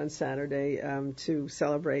moment on Saturday to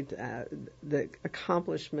celebrate the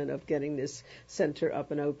accomplishment of getting this center up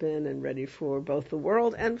and open and ready for both the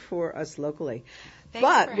world and for us locally. Thanks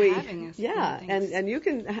for having us. Yeah, and you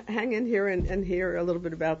can hang in here and hear a little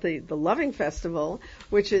bit about the Loving Festival,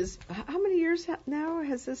 which is, how many years now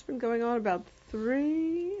has this been going on? About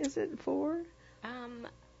 3? Is it 4?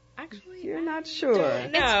 Actually, you're not sure. No.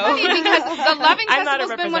 It's funny because the Loving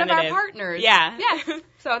Festival's been one of our partners. Yeah.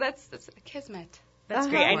 So that's a kismet. That's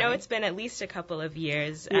great. I know it's been at least a couple of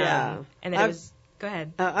years. Yeah. And then it was. Go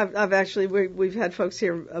ahead. I've actually, we've had folks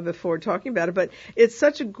here before talking about it, but it's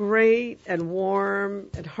such a great and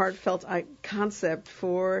warm and heartfelt concept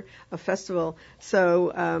for a festival.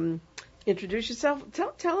 So introduce yourself.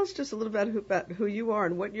 Tell us just a little about who you are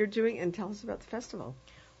and what you're doing, and tell us about the festival.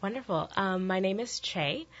 Wonderful. My name is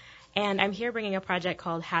Che, and I'm here bringing a project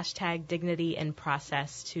called #Dignity in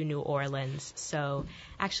Process to New Orleans. So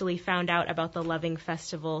actually found out about the Loving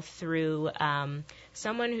Festival through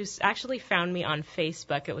someone who's actually found me on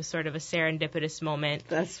Facebook. It was sort of a serendipitous moment.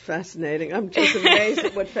 That's fascinating. I'm just amazed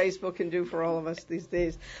at what Facebook can do for all of us these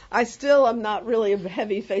days. I still am not really a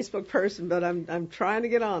heavy Facebook person, but I'm trying to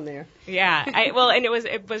get on there. Yeah. And it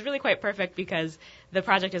was really quite perfect because the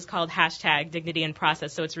project is called #Dignity in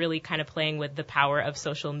Process, so it's really kind of playing with the power of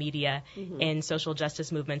social media in social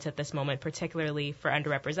justice movements at this moment, particularly for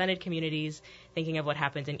underrepresented communities, thinking of what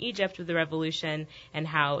happened in Egypt with the revolution and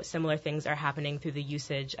how similar things are happening through the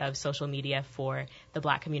usage of social media for the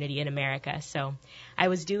Black community in America. So I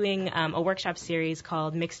was doing a workshop series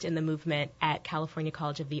called Mixed in the Movement at California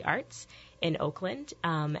College of the Arts in Oakland,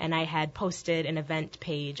 and I had posted an event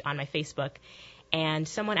page on my Facebook. And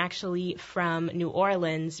someone actually from New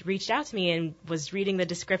Orleans reached out to me and was reading the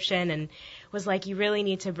description and was like, you really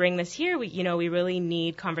need to bring this here. We really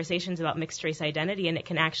need conversations about mixed race identity, and it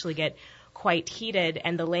can actually get quite heated.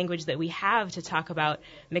 And the language that we have to talk about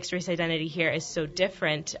mixed race identity here is so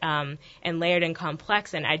different and layered and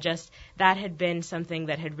complex. And that had been something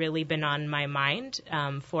that had really been on my mind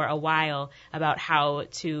for a while, about how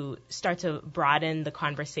to start to broaden the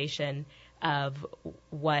conversation of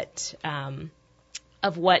what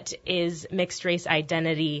is mixed race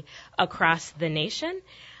identity across the nation.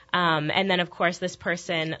 And then, of course, this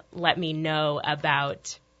person let me know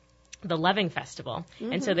about the Loving Festival.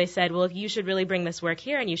 And so they said, well, you should really bring this work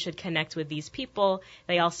here and you should connect with these people.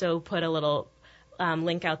 They also put a little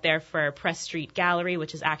link out there for Press Street Gallery,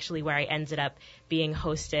 which is actually where I ended up being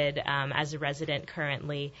hosted as a resident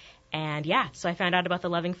currently. And so I found out about the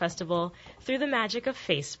Loving Festival through the magic of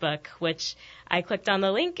Facebook, which I clicked on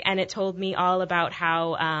the link and it told me all about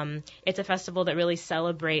how it's a festival that really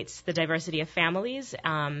celebrates the diversity of families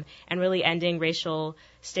and really ending racial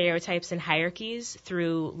stereotypes and hierarchies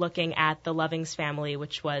through looking at the Lovings family,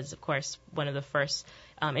 which was, of course, one of the first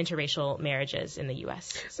interracial marriages in the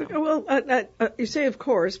U.S. So. Well, you say of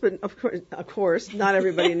course, but of course, not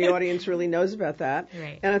everybody in the audience really knows about that.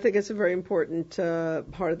 Right. And I think it's a very important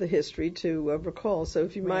part of the history to recall. So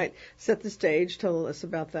if you might set the stage, tell us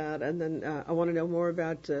about that, and then I want to know more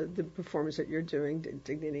about the performance that you're doing,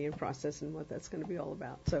 Dignity in Process, and what that's going to be all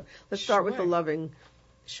about. So let's start with the Loving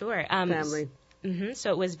family.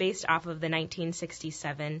 So it was based off of the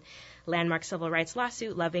 1967 landmark civil rights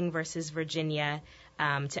lawsuit, Loving versus Virginia,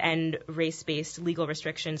 to end race-based legal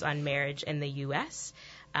restrictions on marriage in the U.S.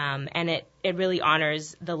 And it really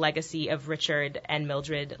honors the legacy of Richard and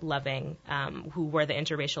Mildred Loving, who were the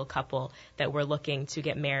interracial couple that were looking to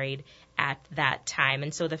get married at that time.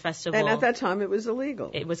 And so the festival... And at that time, it was illegal.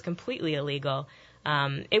 It was completely illegal.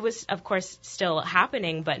 It was, of course, still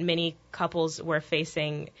happening, but many couples were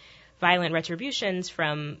facing violent retributions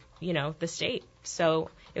from, the state. So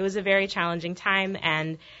it was a very challenging time,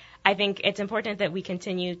 and I think it's important that we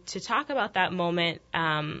continue to talk about that moment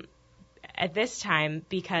at this time,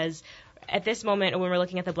 because at this moment, when we're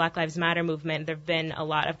looking at the Black Lives Matter movement, there have been a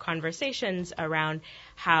lot of conversations around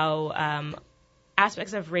how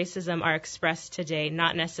aspects of racism are expressed today,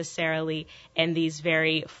 not necessarily in these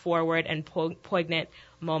very forward and poignant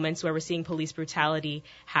moments where we're seeing police brutality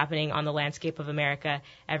happening on the landscape of America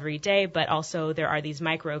every day, but also there are these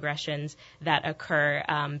microaggressions that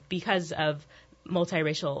occur because of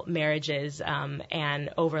multiracial marriages and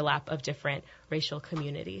overlap of different racial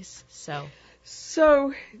communities.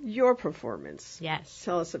 So your performance. Yes.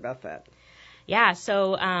 Tell us about that. Yeah,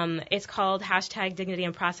 so it's called #Dignity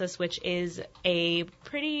in Process, which is a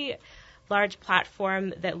pretty large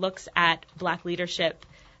platform that looks at Black leadership,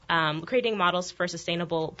 creating models for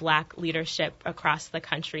sustainable Black leadership across the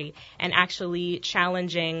country, and actually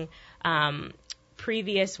challenging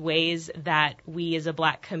previous ways that we as a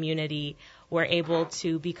Black community were able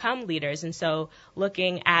to become leaders. And so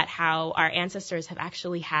looking at how our ancestors have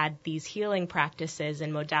actually had these healing practices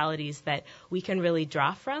and modalities that we can really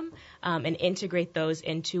draw from and integrate those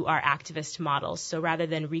into our activist models. So rather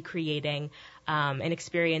than recreating an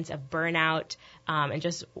experience of burnout and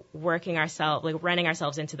just running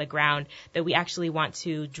ourselves into the ground, that we actually want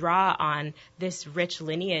to draw on this rich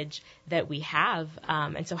lineage that we have.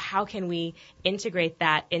 And so how can we integrate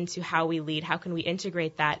that into how we lead? How can we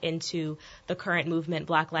integrate that into the current movement,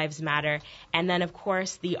 Black Lives Matter? And then, of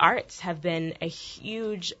course, the arts have been a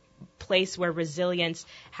huge place where resilience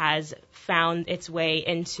has found its way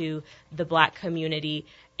into the Black community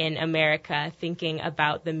in America, thinking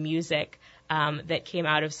about the music that came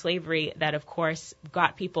out of slavery that, of course,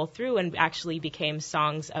 got people through and actually became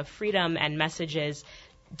songs of freedom and messages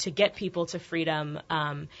to get people to freedom.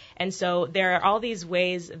 And so there are all these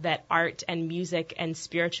ways that art and music and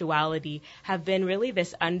spirituality have been really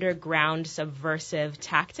this underground subversive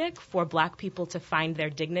tactic for Black people to find their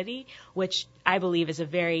dignity, which I believe is a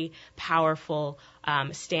very powerful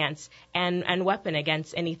stance and weapon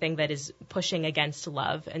against anything that is pushing against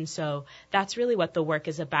love. And so that's really what the work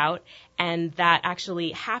is about. And that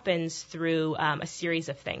actually happens through a series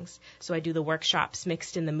of things. So I do the workshops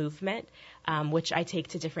Mixed in the Movement, which I take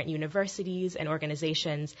to different universities and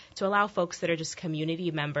organizations to allow folks that are just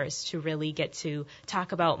community members to really get to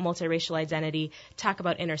talk about multiracial identity, talk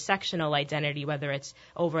about intersectional identity, whether it's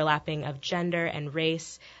overlapping of gender and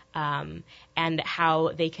race, and how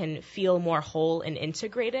they can feel more whole and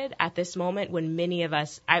integrated at this moment when many of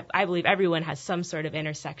us, I believe everyone has some sort of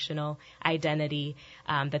intersectional identity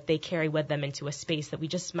that they carry with them into a space that we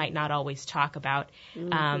just might not always talk about.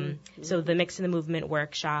 So the Mix in the Movement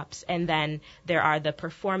workshops, and then there are the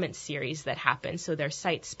performance series that happen. So they're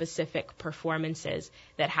site-specific performances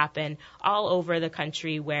that happen all over the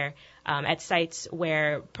country where at sites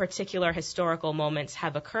where particular historical moments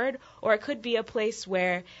have occurred, or it could be a place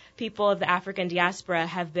where people of the African diaspora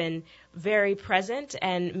have been very present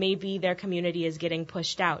and maybe their community is getting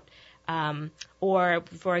pushed out. Or,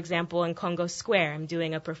 for example, in Congo Square, I'm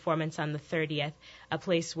doing a performance on the 30th, a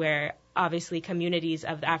place where obviously communities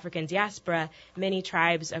of the African diaspora, many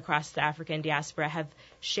tribes across the African diaspora have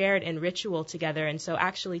shared in ritual together. And so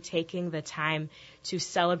actually taking the time to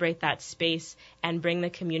celebrate that space and bring the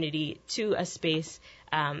community to a space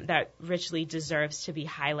that richly deserves to be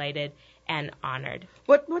highlighted and honored.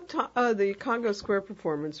 The Congo Square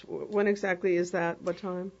performance, when exactly is that? What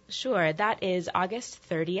time? Sure, that is August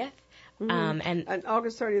 30th. And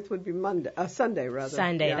August 30th would be Sunday, rather.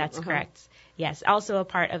 Sunday, yeah, that's correct. Yes, also a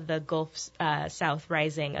part of the Gulf South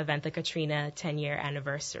Rising event, the Katrina 10-year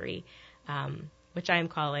anniversary, which I am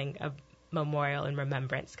calling a memorial in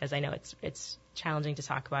remembrance because I know it's challenging to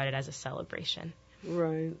talk about it as a celebration.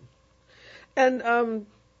 Right. And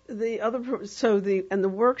the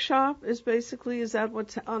workshop is that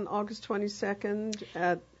what's on August 22nd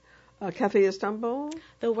at Cafe Istanbul?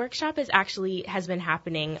 The workshop has been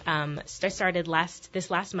happening. Started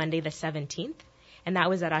this last Monday, the 17th, and that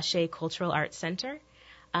was at Ashe Cultural Arts Center.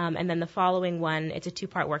 And then the following one, it's a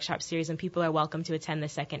 2-part workshop series, and people are welcome to attend the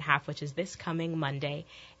second half, which is this coming Monday,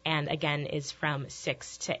 and again is from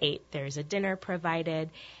 6 to 8. There's a dinner provided,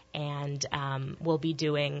 and we'll be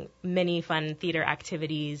doing many fun theater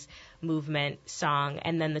activities, movement, song,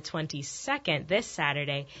 and then the 22nd, this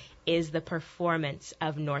Saturday, is the performance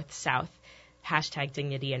of North-South,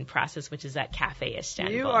 #Dignity in Process, which is at Cafe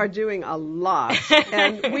Istanbul. You are doing a lot,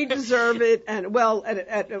 and we deserve it. And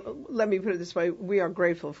let me put it this way: we are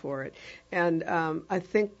grateful for it. And I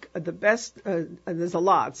think the best there's a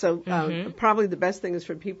lot. So probably the best thing is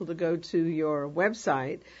for people to go to your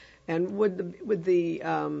website. And would the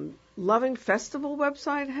Loving Festival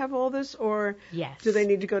website have all this, or yes, do they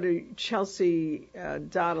need to go to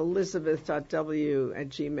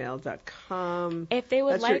chelsea.elizabeth.w@gmail.com? If they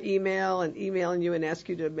would That's your email, and emailing you and ask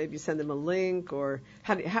you to maybe send them a link, or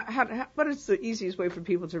what is the easiest way for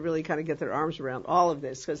people to really kind of get their arms around all of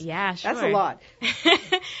this? Because that's a lot.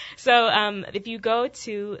 So if you go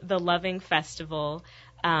to the Loving Festival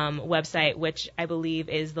website, which I believe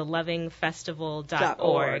is the lovingfestival.org.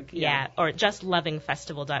 .org, yeah, or just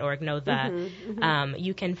lovingfestival.org. No, the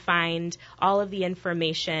you can find all of the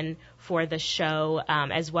information for the show,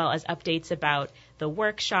 as well as updates about the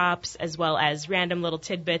workshops, as well as random little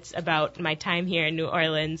tidbits about my time here in New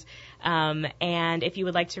Orleans. And if you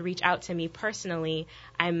would like to reach out to me personally,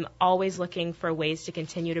 I'm always looking for ways to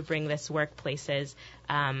continue to bring this work places.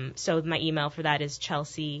 So my email for that is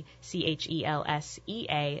Chelsea,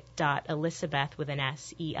 CHELSEA .Elizabeth with an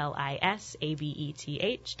S, ELISABETH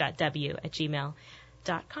 .w@gmail.com.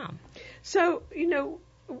 So,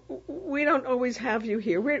 we don't always have you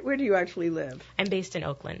here. Where do you actually live? I'm based in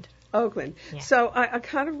Oakland. Oakland. Yeah. So I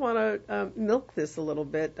kind of want to milk this a little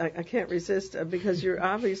bit. I can't resist because you're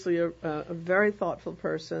obviously a very thoughtful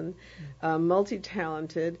person,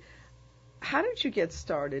 multi-talented. How did you get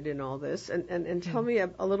started in all this? And tell me a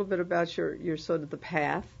little bit about your sort of the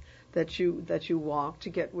path that you walked to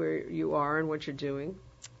get where you are and what you're doing.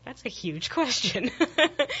 That's a huge question.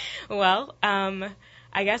 Well,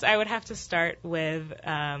 I guess I would have to start with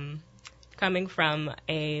coming from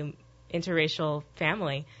a interracial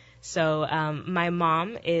family. So my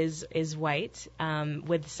mom is white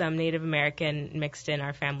with some Native American mixed in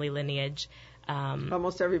our family lineage.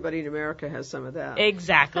 Almost everybody in America has some of that.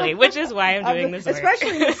 Exactly, which is why I'm doing this work.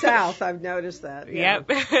 Especially in the South, I've noticed that. Yeah.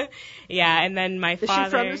 Yep. Yeah, and then my father... Is she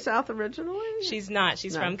from the South originally? She's not.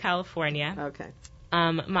 She's from California. Okay.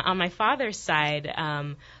 On my father's side,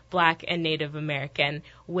 Black and Native American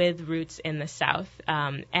with roots in the South.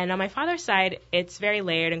 And on my father's side, it's very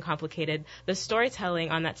layered and complicated. The storytelling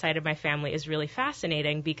on that side of my family is really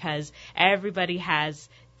fascinating because everybody has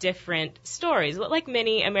different stories. Like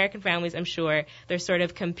many American families, I'm sure, there's sort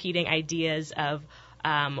of competing ideas of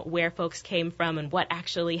where folks came from and what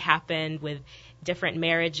actually happened with different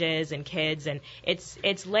marriages and kids, and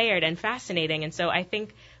it's layered and fascinating. And so I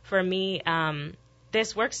think for me,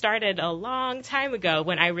 this work started a long time ago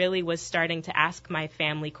when I really was starting to ask my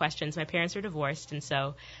family questions. My parents were divorced, and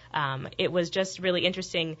so it was just really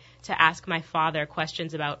interesting to ask my father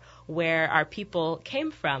questions about where our people came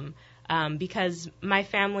from. Because my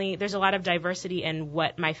family, there's a lot of diversity in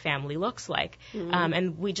what my family looks like,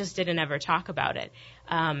 and we just didn't ever talk about it.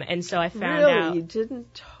 And so I found out... Really? You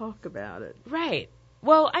didn't talk about it? Right.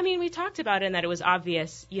 Well, I mean, we talked about it in that it was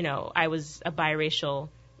obvious, I was a biracial,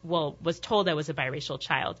 was told I was a biracial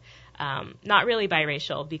child. Not really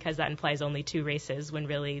biracial, because that implies only two races, when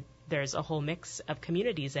really there's a whole mix of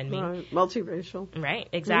communities in me. Right. Multiracial. Right,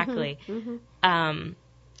 exactly.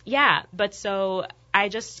 Yeah, but so... I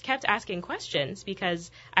just kept asking questions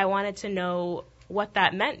because I wanted to know what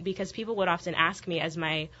that meant, because people would often ask me as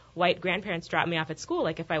my white grandparents dropped me off at school,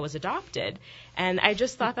 like if I was adopted. And I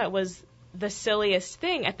just thought that was the silliest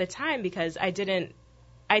thing at the time, because I didn't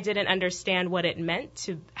understand what it meant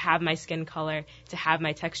to have my skin color, to have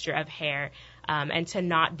my texture of hair, and to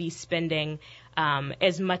not be spending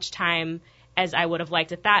as much time as I would have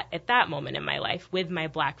liked at that moment in my life with my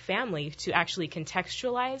Black family, to actually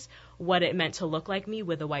contextualize what it meant to look like me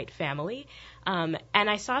with a white family. And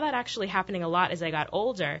I saw that actually happening a lot as I got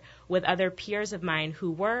older with other peers of mine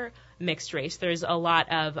who were mixed race. There's a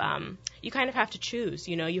lot of, you kind of have to choose,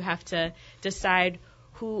 you have to decide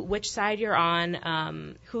which side you're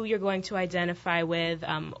on, who you're going to identify with,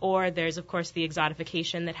 or there's, of course, the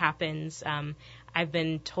exotification that happens.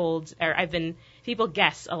 People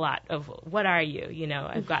guess a lot of, what are you?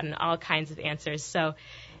 I've gotten all kinds of answers. So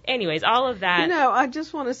anyways, all of that. I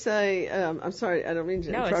just want to say, I'm sorry, I don't mean to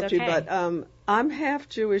interrupt it's okay. you, but I'm half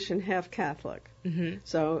Jewish and half Catholic. Mm-hmm.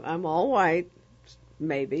 So I'm all white,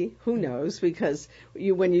 maybe. Who knows? Because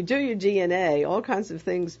when you do your DNA, all kinds of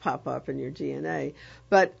things pop up in your DNA.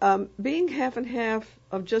 But being half and half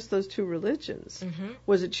of just those two religions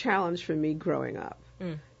was a challenge for me growing up.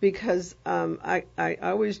 Because I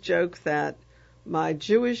always joke that my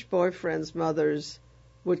Jewish boyfriend's mothers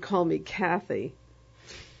would call me Kathy,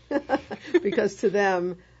 because to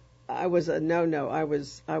them I was a no-no. I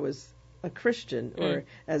was a Christian, or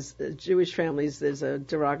as Jewish families, there's a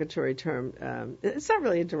derogatory term. It's not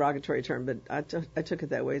really a derogatory term, but I took it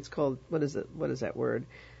that way. It's called, what is it? What is that word?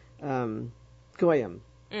 Goyim.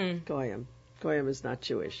 Goyim. Goyim is not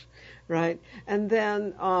Jewish, right? And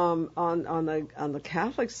then on the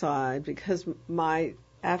Catholic side, because my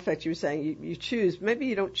affect, you were saying you choose. Maybe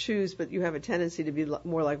you don't choose, but you have a tendency to be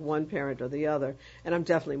more like one parent or the other. And I'm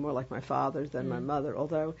definitely more like my father than my mother,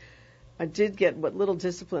 although I did get what little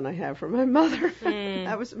discipline I have from my mother.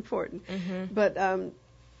 That was important. But that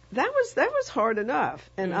was hard enough.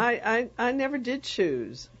 And I never did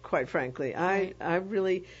choose, quite frankly. I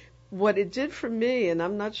really, what it did for me, and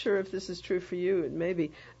I'm not sure if this is true for you, and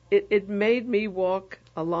maybe, it made me walk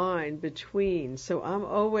a line between. So I'm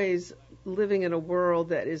always living in a world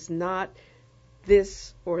that is not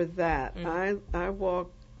this or that. I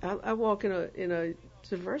walk in a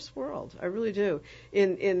diverse world. I really do,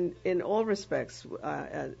 in all respects,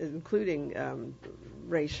 including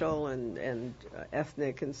racial and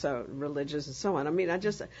ethnic and so religious and so on. I mean,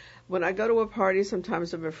 when I go to a party,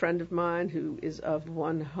 sometimes I have a friend of mine who is of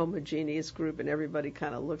one homogeneous group, and everybody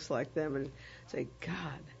kind of looks like them, and say,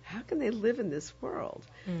 God, how can they live in this world?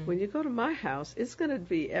 When you go to my house, it's going to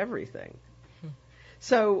be everything.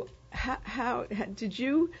 So, how did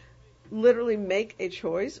you literally make a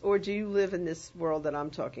choice, or do you live in this world that I'm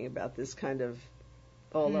talking about, this kind of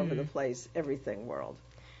all over the place, everything world?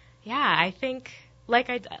 Yeah, I think, like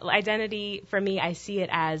identity, for me, I see it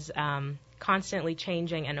as constantly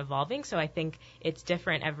changing and evolving, so I think it's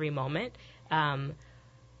different every moment.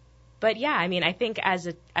 But yeah, I mean, I think as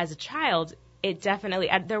a child, it definitely,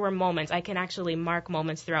 there were moments, I can actually mark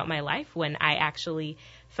moments throughout my life when I actually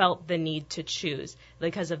felt the need to choose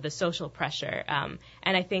because of the social pressure. And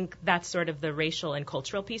I think that's sort of the racial and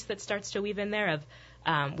cultural piece that starts to weave in there of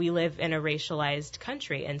we live in a racialized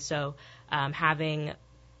country. And so having,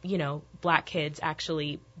 black kids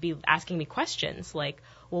actually be asking me questions like,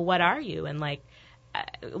 well, what are you? And like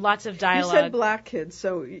lots of dialogue. You said black kids,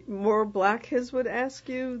 so more black kids would ask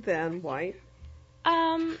you than white?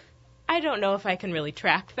 I don't know if I can really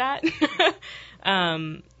track that.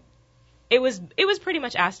 It was pretty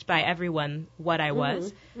much asked by everyone what I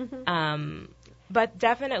was. But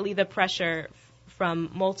definitely the pressure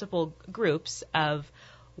from multiple groups of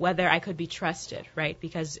whether I could be trusted, right?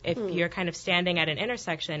 Because if you're kind of standing at an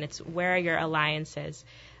intersection, it's where are your alliances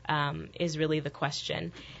is really the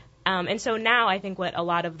question. And so now I think what a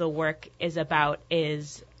lot of the work is about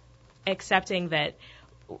is accepting that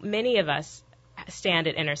many of us stand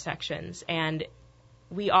at intersections, and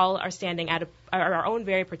we all are standing at our own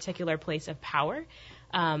very particular place of power.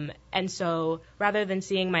 And so rather than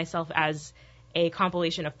seeing myself as a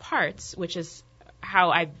compilation of parts, which is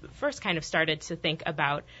how I first kind of started to think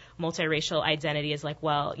about multiracial identity, is like,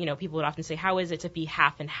 well, people would often say, how is it to be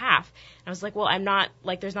half and half? And I was like, well, I'm not,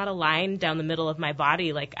 like, there's not a line down the middle of my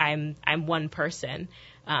body. Like, I'm one person,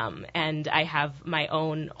 and I have my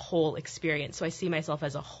own whole experience. So I see myself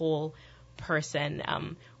as a whole person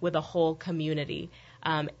with a whole community.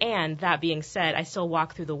 And that being said, I still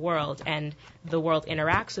walk through the world, and the world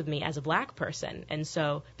interacts with me as a black person. And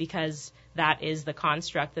so because that is the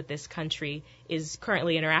construct that this country is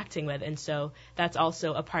currently interacting with, and so that's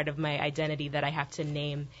also a part of my identity that I have to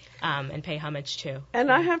name and pay homage to. And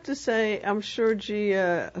I have to say, I'm sure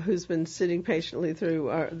Gia, who's been sitting patiently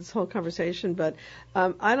through this whole conversation, but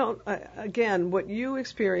again, what you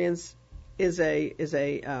experience is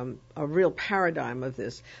a real paradigm of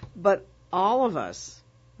this. But all of us,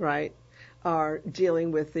 right, are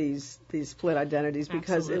dealing with these split identities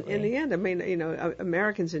because in the end, I mean,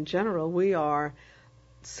 Americans in general, we are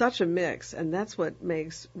such a mix, and that's what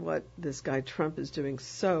makes what this guy Trump is doing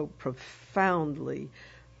so profoundly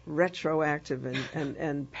retroactive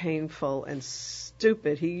and painful and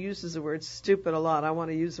stupid. He uses the word stupid a lot. I want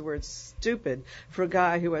to use the word stupid for a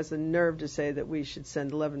guy who has the nerve to say that we should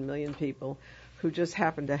send 11 million people who just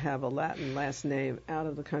happen to have a Latin last name out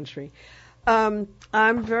of the country. I'm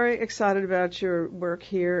very excited about your work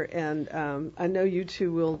here, and I know you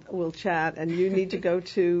two will chat, and you need to go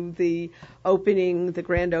to the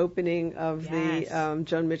grand opening of the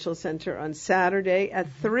Joan Mitchell Center on Saturday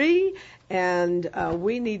at 3, and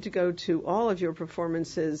we need to go to all of your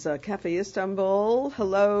performances. Cafe Istanbul,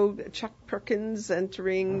 hello, Chuck Perkins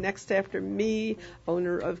entering next after me,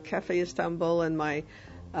 owner of Cafe Istanbul and my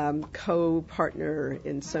co-partner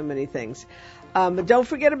in so many things. But don't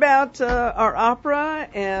forget about our opera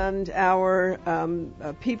and our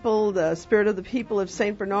people, the Spirit of the People of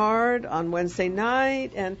St. Bernard on Wednesday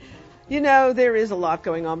night. And, there is a lot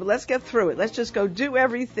going on, but let's get through it. Let's just go do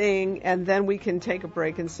everything, and then we can take a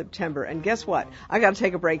break in September. And guess what? I got to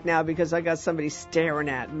take a break now because I got somebody staring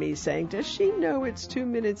at me saying, does she know it's 2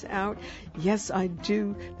 minutes out? Yes, I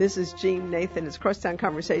do. This is Jean Nathan. It's Crosstown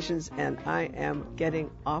Conversations, and I am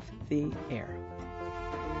getting off the air.